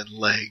eyes and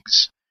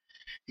legs.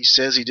 He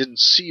says he didn't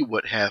see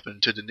what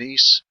happened to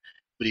Denise,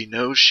 but he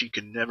knows she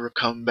can never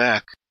come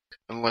back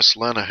unless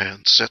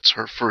Lenehan sets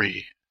her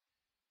free.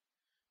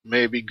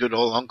 Maybe good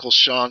old Uncle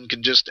Sean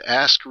can just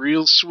ask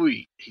real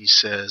sweet, he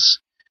says.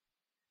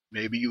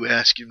 Maybe you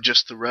ask him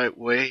just the right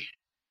way,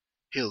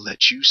 he'll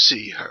let you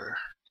see her.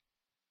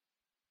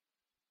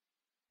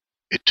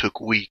 It took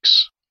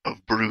weeks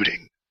of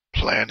brooding,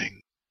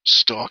 planning,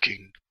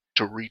 stalking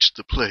to reach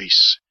the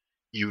place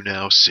you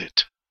now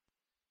sit.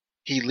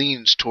 He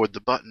leans toward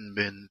the button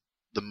bin,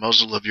 the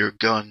muzzle of your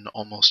gun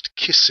almost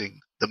kissing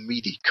the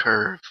meaty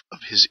curve of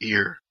his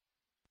ear.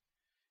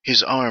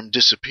 His arm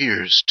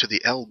disappears to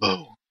the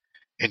elbow,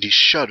 and he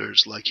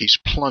shudders like he's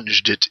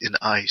plunged it in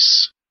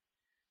ice.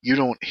 You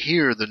don't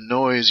hear the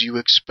noise you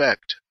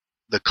expect,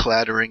 the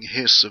clattering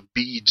hiss of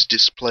beads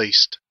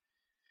displaced.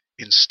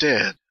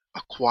 Instead,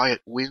 a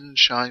quiet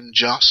wind-chime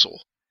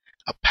jostle,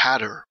 a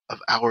patter of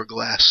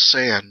hourglass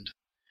sand,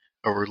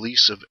 a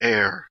release of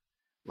air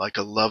like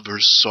a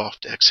lover's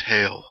soft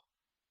exhale.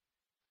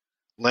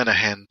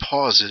 Lenehan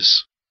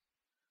pauses.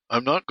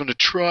 I'm not going to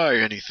try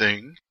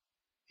anything,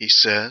 he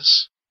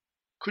says.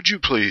 Could you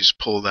please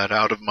pull that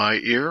out of my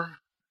ear?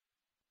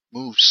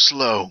 Move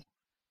slow,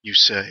 you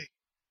say,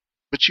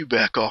 but you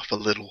back off a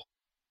little.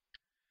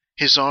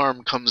 His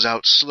arm comes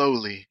out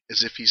slowly,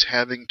 as if he's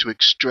having to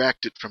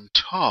extract it from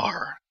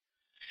tar,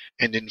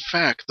 and in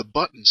fact the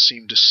buttons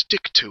seem to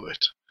stick to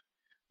it.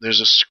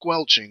 There's a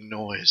squelching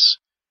noise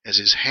as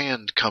his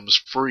hand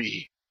comes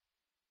free.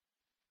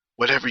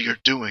 Whatever you're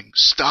doing,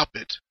 stop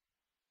it.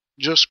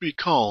 Just be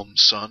calm,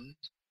 son.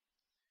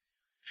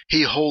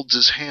 He holds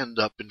his hand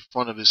up in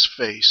front of his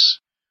face,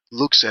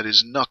 looks at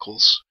his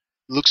knuckles,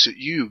 looks at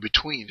you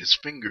between his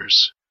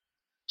fingers.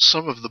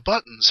 Some of the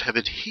buttons have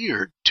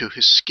adhered to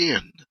his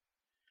skin.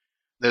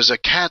 There's a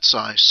cat's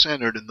eye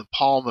centered in the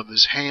palm of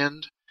his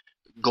hand,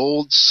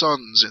 gold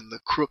suns in the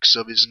crooks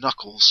of his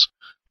knuckles,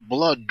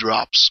 blood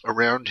drops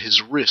around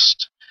his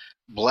wrist,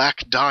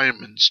 black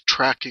diamonds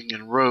tracking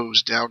in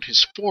rows down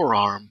his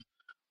forearm,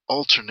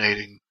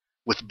 alternating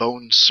with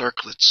bone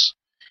circlets.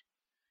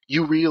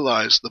 You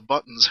realize the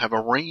buttons have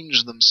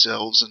arranged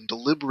themselves in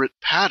deliberate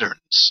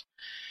patterns.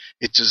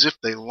 It's as if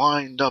they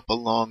lined up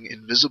along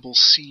invisible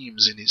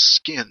seams in his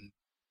skin.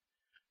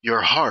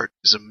 Your heart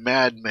is a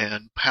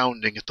madman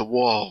pounding at the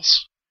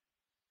walls.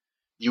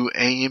 You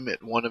aim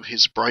at one of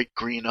his bright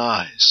green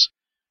eyes,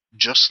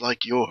 just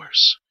like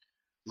yours,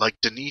 like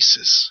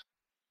Denise's.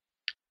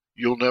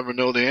 You'll never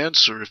know the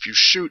answer if you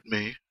shoot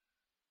me.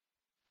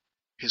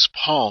 His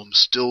palm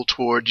still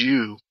toward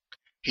you,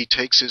 he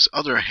takes his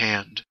other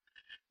hand,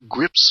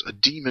 grips a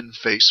demon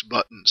face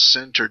button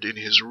centered in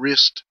his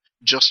wrist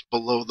just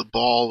below the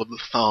ball of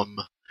the thumb.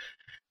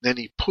 Then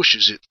he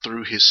pushes it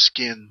through his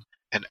skin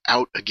and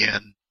out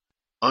again,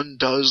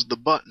 undoes the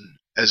button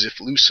as if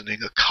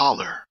loosening a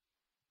collar.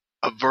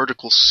 A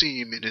vertical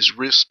seam in his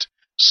wrist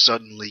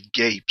suddenly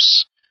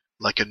gapes,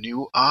 like a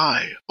new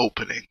eye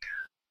opening.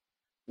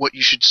 What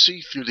you should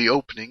see through the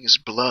opening is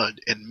blood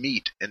and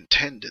meat and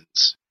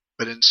tendons,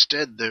 but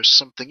instead there's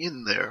something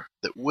in there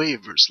that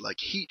wavers like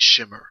heat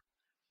shimmer,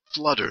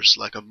 flutters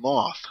like a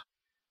moth,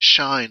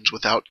 shines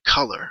without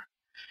color,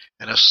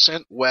 and a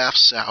scent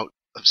wafts out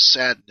of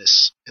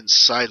sadness and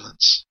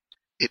silence.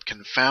 It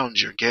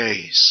confounds your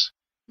gaze,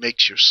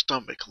 makes your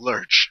stomach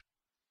lurch.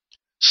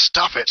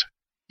 Stop it,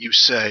 you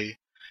say,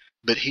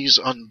 but he's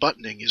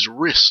unbuttoning his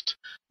wrist,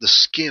 the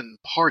skin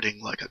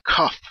parting like a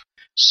cuff,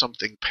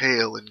 something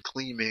pale and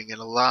gleaming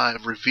and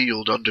alive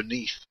revealed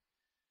underneath.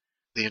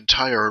 The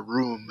entire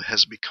room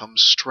has become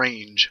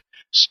strange,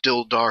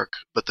 still dark,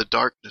 but the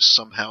darkness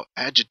somehow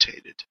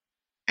agitated,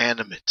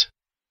 animate.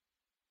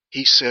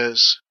 He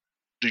says,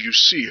 "Do you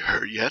see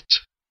her yet?"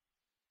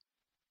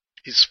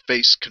 His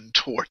face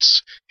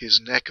contorts, his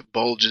neck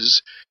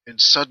bulges,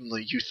 and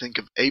suddenly you think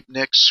of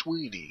Ape-Neck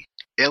Sweeney,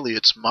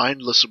 Elliot's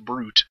mindless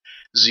brute,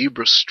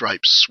 zebra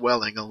stripes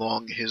swelling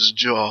along his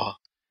jaw.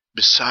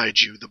 Beside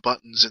you, the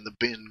buttons in the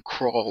bin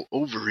crawl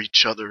over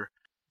each other,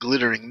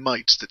 glittering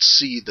mites that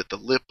seethe at the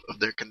lip of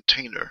their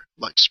container,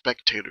 like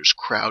spectators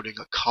crowding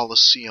a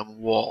coliseum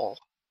wall.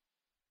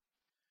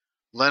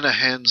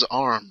 Lenehan's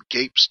arm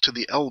gapes to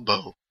the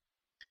elbow.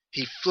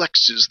 He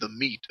flexes the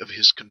meat of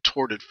his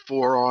contorted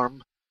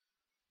forearm.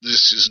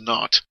 "This is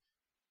not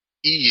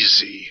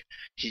easy,"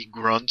 he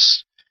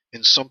grunts,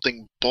 and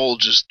something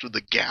bulges through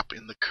the gap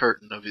in the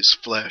curtain of his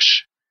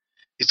flesh.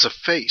 It's a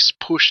face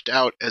pushed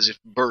out as if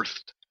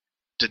birthed.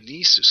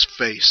 Denise's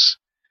face,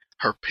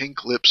 her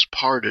pink lips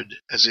parted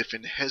as if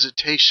in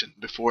hesitation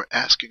before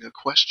asking a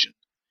question.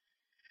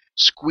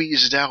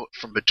 Squeezed out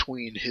from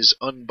between his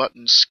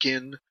unbuttoned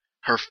skin,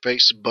 her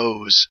face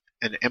bows,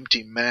 an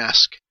empty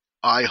mask,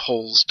 eye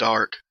holes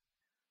dark.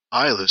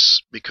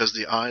 Eyeless, because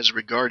the eyes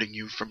regarding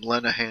you from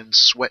Lenehan's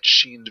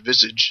sweat-sheened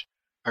visage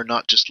are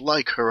not just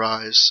like her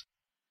eyes,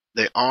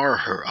 they are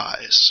her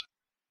eyes.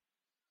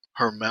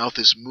 Her mouth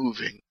is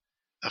moving,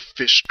 a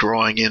fish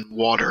drawing in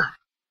water.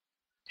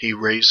 He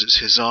raises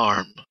his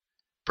arm,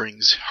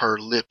 brings her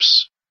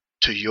lips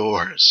to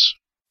yours.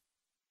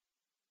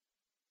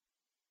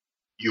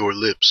 Your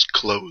lips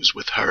close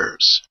with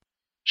hers.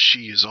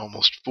 She is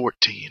almost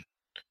 14.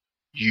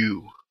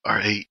 You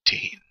are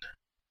 18.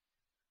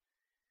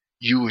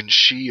 You and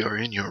she are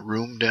in your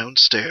room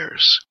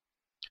downstairs.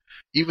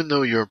 Even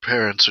though your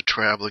parents are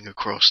traveling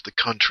across the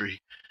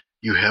country,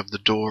 you have the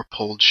door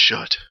pulled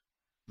shut,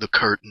 the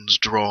curtains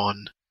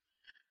drawn.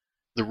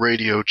 The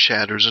radio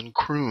chatters and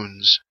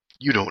croons.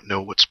 You don't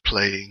know what's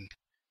playing.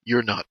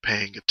 You're not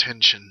paying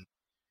attention.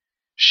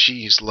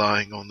 She's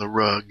lying on the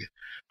rug,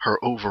 her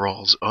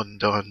overalls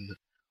undone,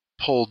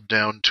 pulled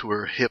down to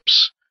her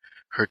hips,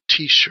 her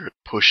t-shirt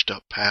pushed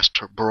up past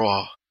her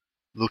bra,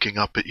 looking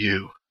up at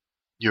you.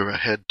 You're a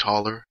head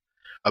taller,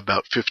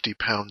 about 50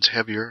 pounds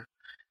heavier,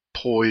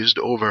 poised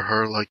over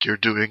her like you're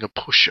doing a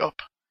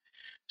push-up,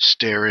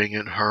 staring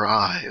in her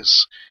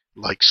eyes,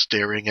 like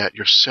staring at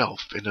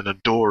yourself in an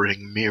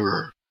adoring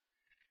mirror.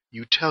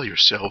 You tell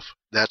yourself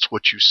that's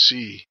what you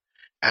see,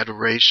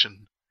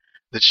 adoration,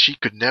 that she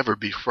could never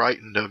be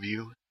frightened of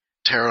you,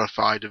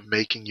 terrified of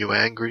making you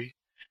angry,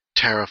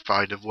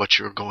 terrified of what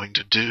you're going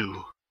to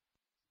do.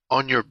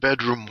 On your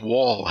bedroom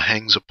wall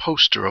hangs a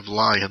poster of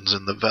lions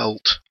in the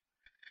veldt.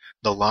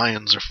 The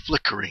lions are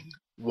flickering,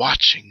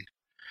 watching.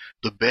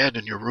 The bed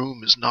in your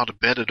room is not a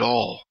bed at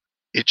all.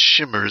 It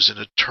shimmers in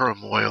a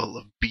turmoil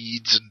of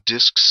beads and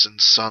discs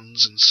and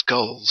suns and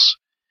skulls.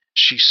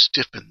 She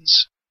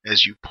stiffens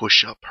as you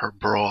push up her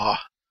bra.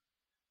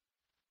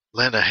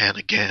 Lenehan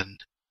again.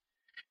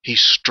 He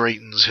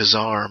straightens his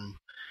arm,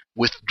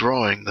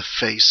 withdrawing the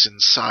face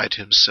inside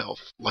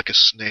himself like a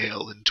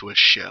snail into a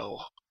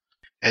shell.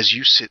 As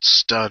you sit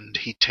stunned,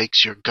 he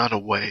takes your gun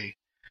away,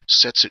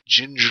 sets it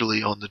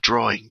gingerly on the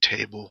drawing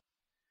table.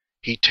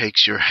 He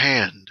takes your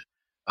hand,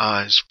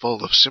 eyes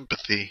full of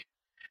sympathy.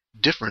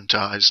 Different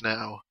eyes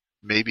now,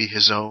 maybe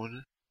his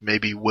own,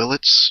 maybe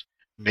Willett's,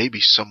 maybe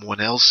someone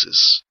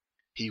else's.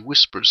 He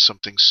whispers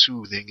something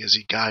soothing as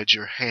he guides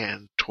your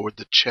hand toward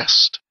the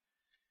chest.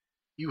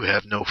 You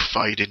have no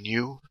fight in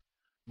you.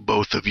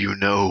 Both of you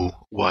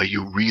know why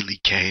you really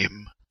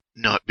came.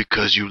 Not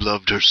because you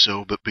loved her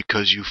so, but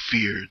because you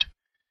feared.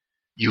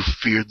 You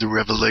feared the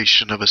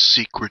revelation of a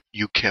secret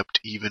you kept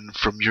even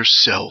from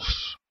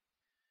yourself.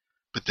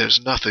 But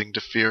there's nothing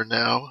to fear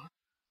now.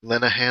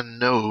 Lenehan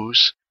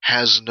knows,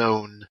 has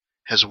known,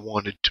 has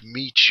wanted to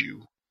meet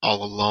you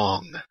all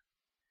along.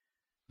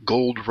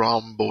 Gold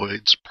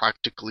rhomboids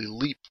practically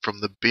leap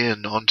from the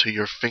bin onto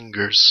your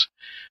fingers.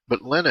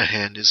 But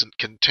Lenehan isn't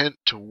content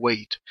to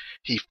wait.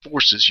 He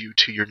forces you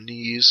to your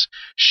knees,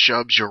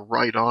 shoves your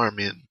right arm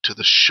in to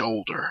the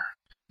shoulder.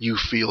 You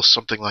feel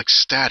something like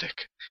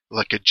static,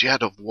 like a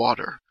jet of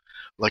water,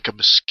 like a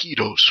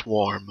mosquito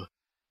swarm.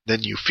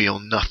 Then you feel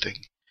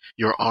nothing.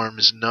 Your arm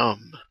is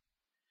numb.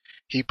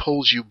 He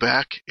pulls you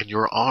back, and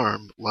your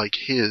arm, like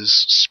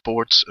his,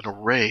 sports an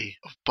array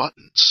of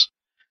buttons.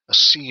 A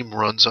seam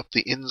runs up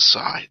the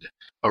inside,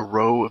 a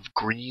row of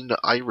green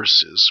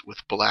irises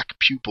with black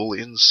pupil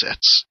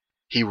insets.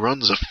 He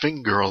runs a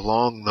finger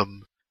along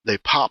them. They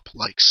pop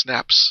like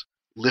snaps,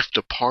 lift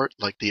apart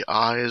like the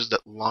eyes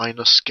that line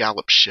a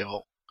scallop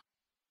shell.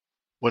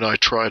 When I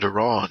tried her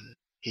on,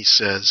 he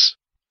says,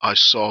 I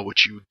saw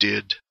what you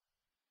did.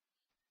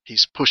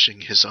 He's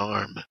pushing his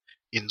arm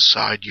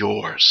inside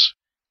yours.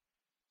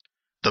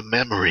 The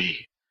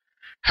memory,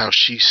 how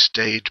she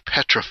stayed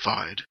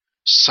petrified,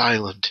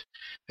 silent,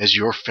 as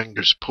your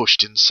fingers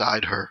pushed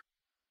inside her.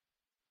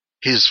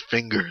 His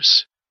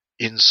fingers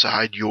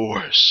inside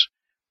yours,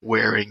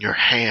 wearing your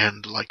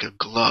hand like a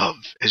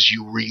glove as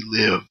you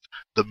relive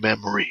the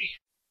memory.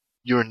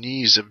 Your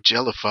knees have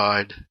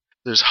jellified.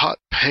 There's hot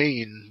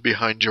pain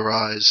behind your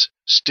eyes,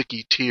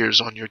 sticky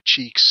tears on your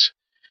cheeks.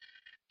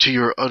 To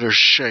your utter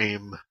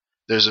shame,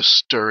 there's a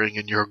stirring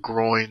in your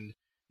groin.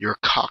 Your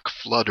cock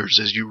flutters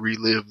as you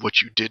relive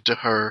what you did to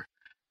her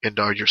and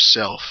are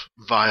yourself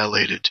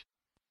violated.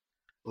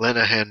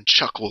 Lenehan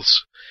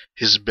chuckles,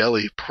 his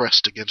belly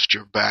pressed against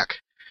your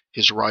back,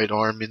 his right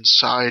arm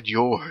inside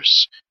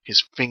yours,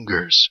 his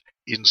fingers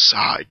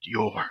inside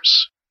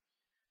yours.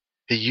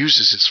 He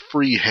uses his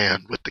free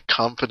hand with the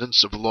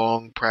confidence of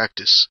long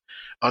practice,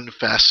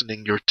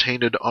 unfastening your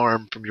tainted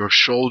arm from your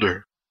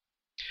shoulder.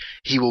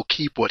 He will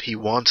keep what he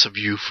wants of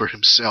you for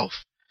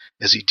himself,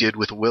 as he did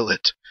with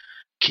Willett.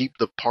 Keep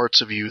the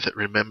parts of you that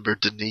remember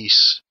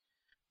Denise.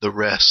 The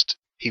rest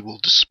he will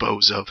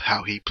dispose of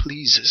how he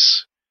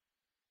pleases.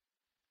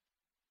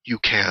 You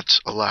can't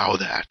allow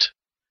that.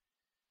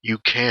 You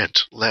can't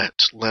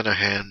let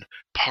Lenehan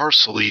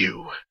parcel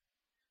you.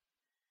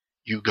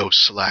 You go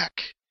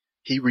slack.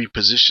 He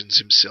repositions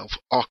himself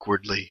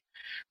awkwardly,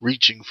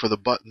 reaching for the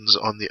buttons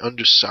on the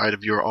underside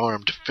of your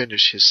arm to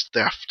finish his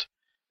theft,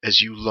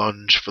 as you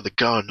lunge for the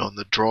gun on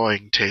the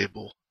drawing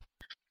table.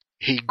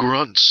 He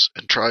grunts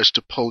and tries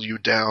to pull you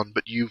down,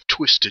 but you've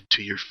twisted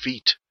to your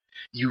feet.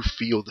 You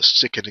feel the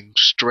sickening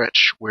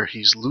stretch where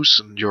he's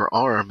loosened your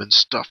arm and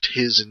stuffed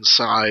his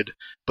inside,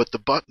 but the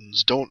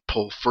buttons don't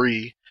pull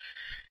free.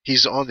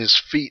 He's on his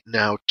feet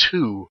now,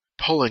 too,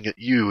 pulling at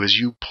you as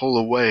you pull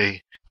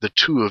away, the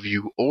two of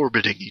you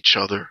orbiting each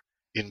other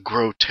in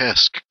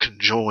grotesque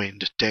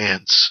conjoined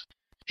dance.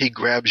 He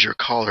grabs your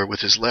collar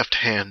with his left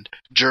hand,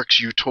 jerks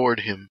you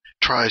toward him,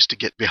 tries to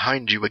get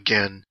behind you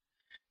again.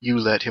 You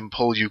let him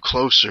pull you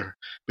closer,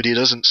 but he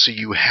doesn't see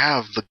you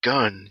have the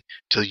gun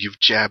till you've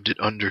jabbed it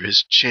under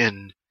his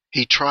chin.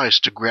 He tries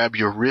to grab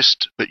your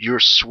wrist, but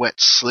your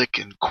sweat's slick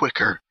and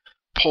quicker.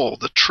 Pull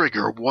the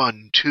trigger,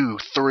 1, 2,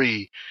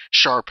 3.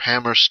 Sharp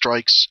hammer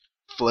strikes,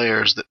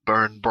 flares that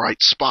burn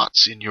bright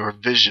spots in your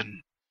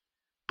vision.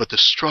 But the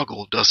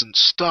struggle doesn't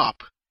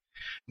stop.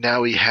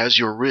 Now he has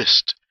your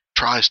wrist,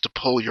 tries to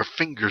pull your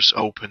fingers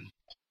open.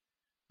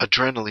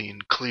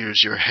 Adrenaline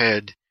clears your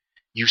head.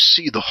 You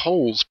see the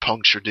holes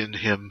punctured in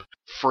him,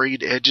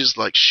 frayed edges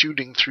like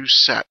shooting through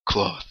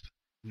sackcloth.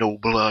 No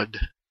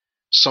blood.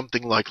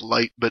 Something like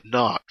light but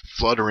not,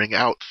 fluttering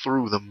out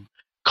through them,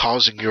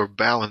 causing your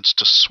balance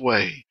to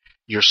sway,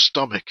 your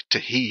stomach to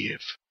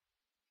heave.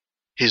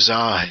 His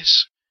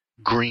eyes,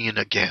 green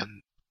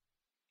again.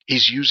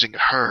 He's using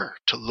her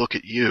to look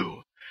at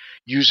you,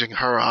 using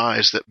her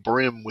eyes that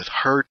brim with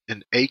hurt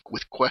and ache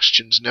with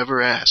questions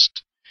never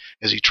asked,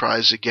 as he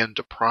tries again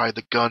to pry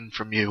the gun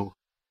from you.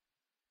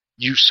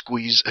 You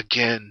squeeze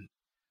again.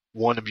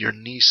 One of your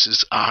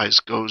niece's eyes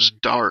goes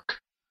dark.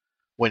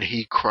 When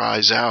he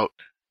cries out,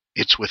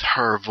 it's with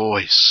her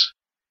voice.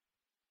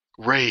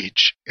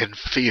 Rage and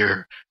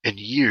fear and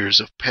years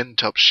of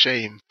pent-up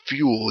shame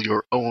fuel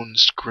your own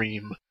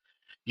scream.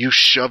 You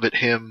shove at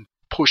him,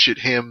 push at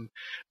him,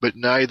 but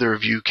neither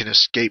of you can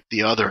escape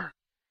the other.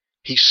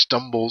 He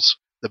stumbles,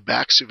 the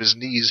backs of his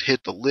knees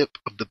hit the lip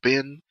of the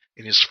bin,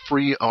 and his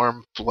free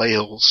arm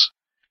flails.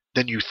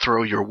 Then you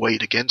throw your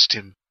weight against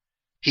him.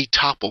 He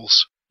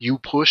topples, you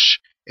push,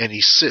 and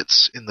he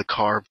sits in the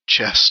carved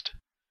chest.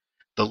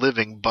 The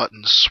living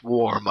buttons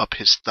swarm up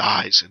his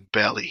thighs and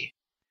belly.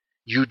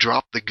 You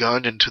drop the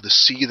gun into the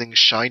seething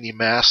shiny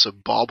mass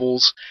of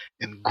baubles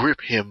and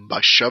grip him by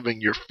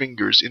shoving your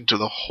fingers into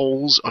the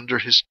holes under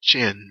his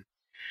chin.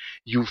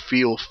 You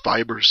feel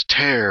fibers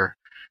tear,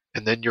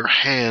 and then your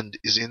hand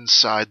is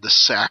inside the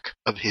sack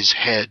of his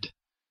head.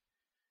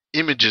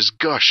 Images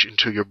gush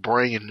into your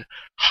brain,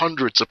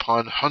 hundreds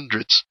upon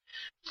hundreds,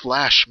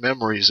 flash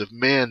memories of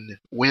men,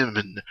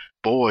 women,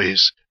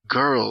 boys,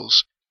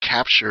 girls,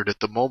 captured at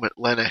the moment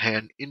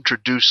Lenehan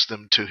introduced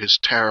them to his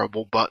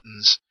terrible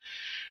buttons,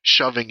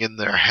 shoving in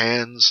their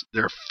hands,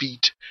 their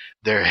feet,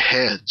 their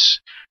heads,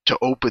 to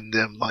open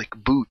them like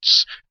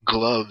boots,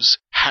 gloves,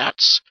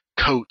 hats,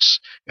 coats,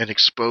 and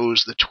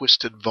expose the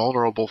twisted,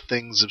 vulnerable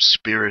things of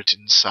spirit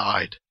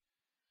inside.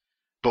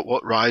 But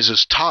what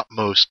rises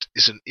topmost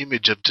is an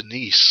image of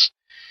Denise,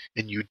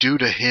 and you do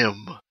to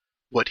him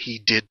what he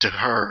did to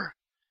her.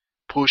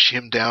 Push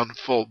him down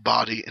full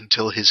body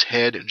until his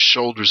head and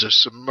shoulders are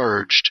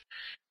submerged.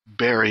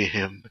 Bury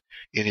him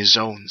in his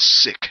own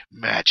sick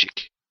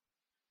magic.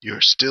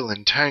 You're still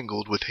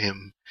entangled with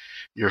him,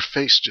 your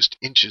face just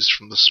inches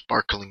from the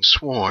sparkling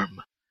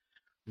swarm.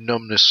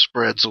 Numbness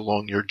spreads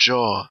along your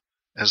jaw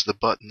as the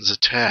buttons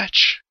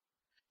attach.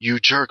 You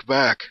jerk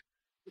back,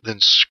 then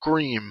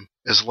scream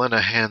as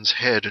Lenehan's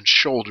head and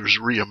shoulders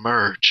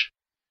re-emerge.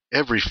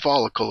 Every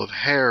follicle of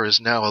hair is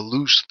now a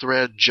loose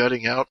thread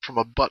jutting out from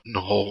a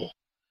buttonhole.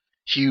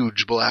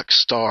 Huge black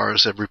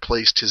stars have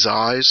replaced his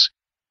eyes,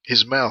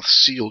 his mouth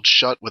sealed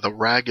shut with a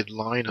ragged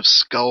line of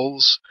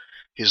skulls,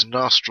 his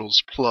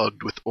nostrils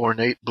plugged with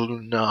ornate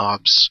blue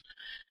knobs.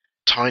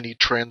 Tiny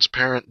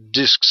transparent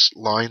discs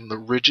line the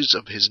ridges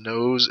of his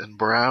nose and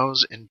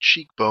brows and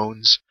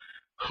cheekbones.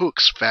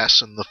 Hooks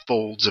fasten the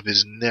folds of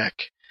his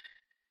neck.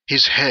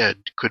 His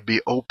head could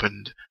be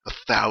opened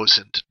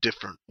 1,000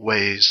 different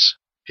ways.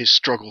 His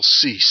struggles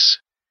cease.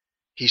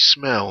 He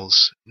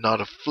smells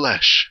not of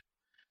flesh,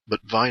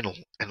 but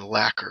vinyl and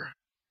lacquer.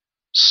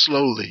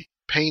 Slowly,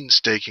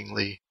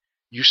 painstakingly,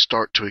 you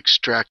start to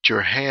extract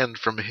your hand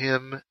from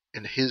him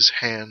and his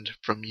hand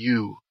from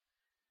you.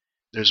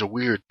 There's a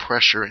weird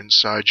pressure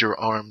inside your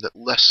arm that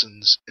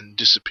lessens and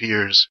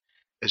disappears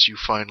as you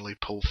finally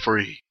pull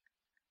free.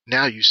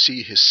 Now you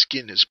see his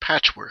skin is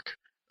patchwork,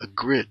 a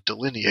grid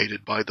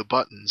delineated by the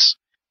buttons,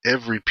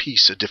 every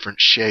piece a different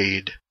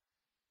shade.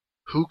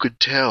 Who could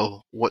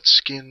tell what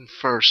skin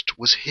first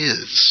was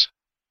his?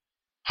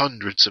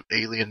 Hundreds of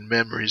alien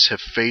memories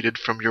have faded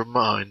from your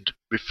mind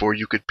before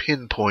you could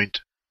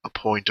pinpoint a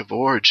point of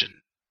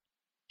origin.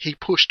 He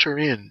pushed her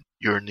in,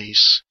 your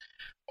niece,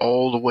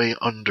 all the way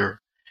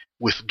under,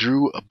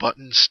 withdrew a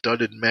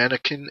button-studded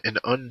mannequin and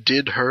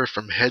undid her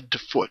from head to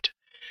foot,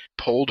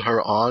 pulled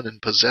her on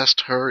and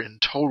possessed her in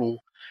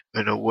total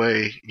in a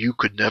way you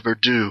could never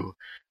do,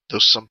 though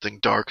something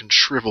dark and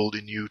shriveled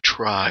in you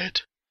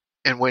tried.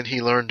 And when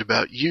he learned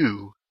about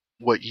you,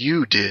 what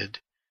you did,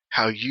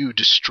 how you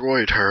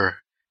destroyed her,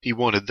 he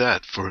wanted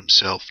that for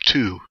himself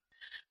too,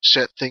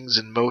 set things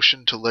in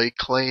motion to lay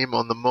claim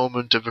on the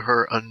moment of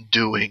her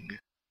undoing.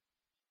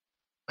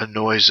 A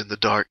noise in the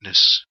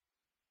darkness.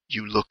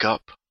 You look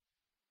up.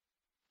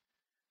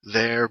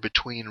 There,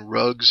 between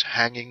rugs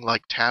hanging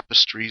like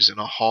tapestries in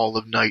a hall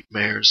of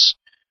nightmares,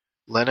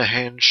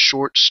 Lenehan's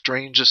short,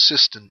 strange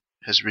assistant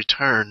has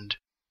returned.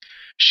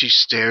 She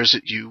stares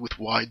at you with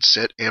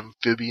wide-set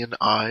amphibian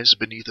eyes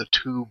beneath a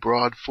too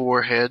broad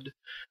forehead,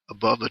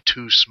 above a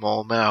too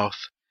small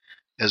mouth,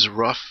 as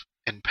rough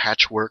and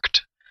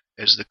patchworked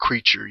as the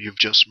creature you've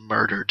just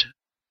murdered.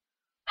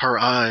 Her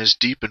eyes,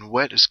 deep and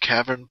wet as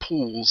cavern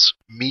pools,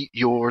 meet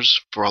yours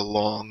for a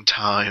long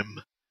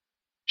time.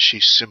 She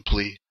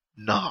simply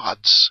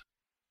nods.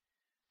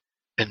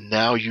 And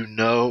now you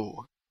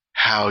know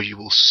how you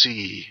will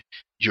see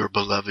your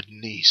beloved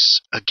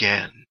niece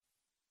again.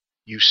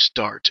 You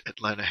start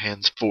at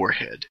Lenehan's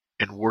forehead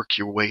and work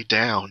your way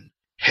down,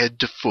 head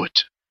to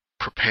foot.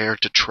 Prepare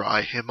to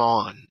try him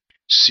on.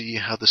 See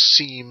how the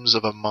seams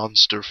of a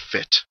monster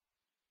fit.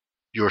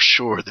 You're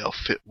sure they'll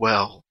fit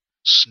well,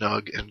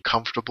 snug and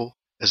comfortable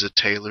as a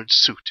tailored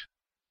suit.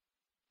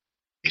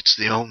 It's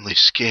the only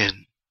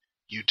skin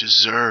you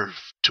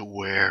deserve to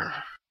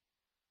wear.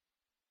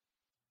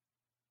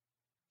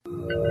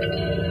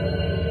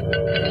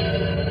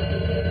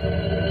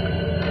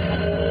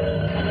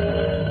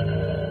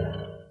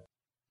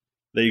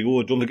 There you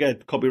go. Don't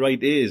forget,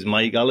 copyright is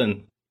Mike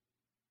Allen.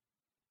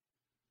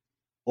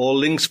 All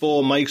links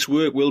for Mike's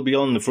work will be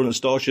on the front of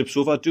Starship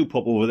Sofa. Do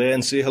pop over there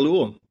and say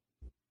hello.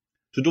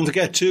 So don't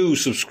forget to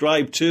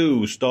subscribe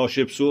to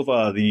Starship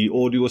Sofa, the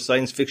audio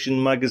science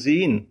fiction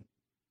magazine.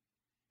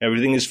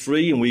 Everything is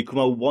free and we come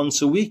out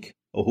once a week.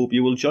 I hope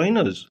you will join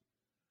us.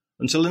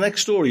 Until the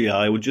next story,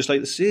 I would just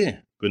like to say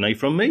good night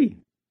from me.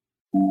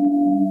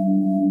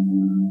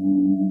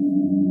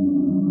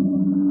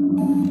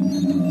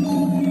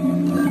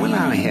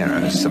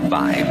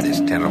 survive this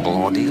terrible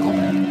ordeal?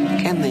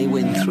 Can they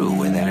win through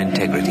with their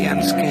integrity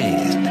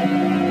unscathed?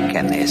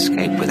 Can they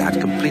escape without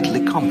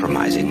completely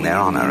compromising their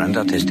honor and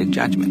artistic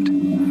judgment?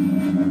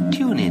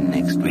 Tune in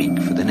next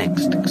week for the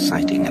next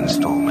exciting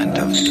installment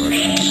of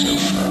Starship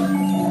Sofa.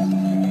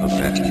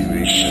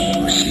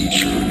 Evacuation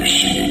procedure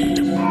initiated.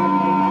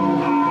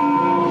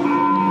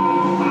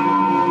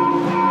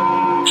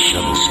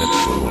 Shuttle set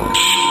for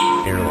launch.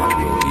 Airlock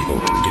will be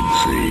opened in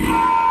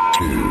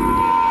 3,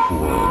 2,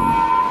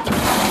 1.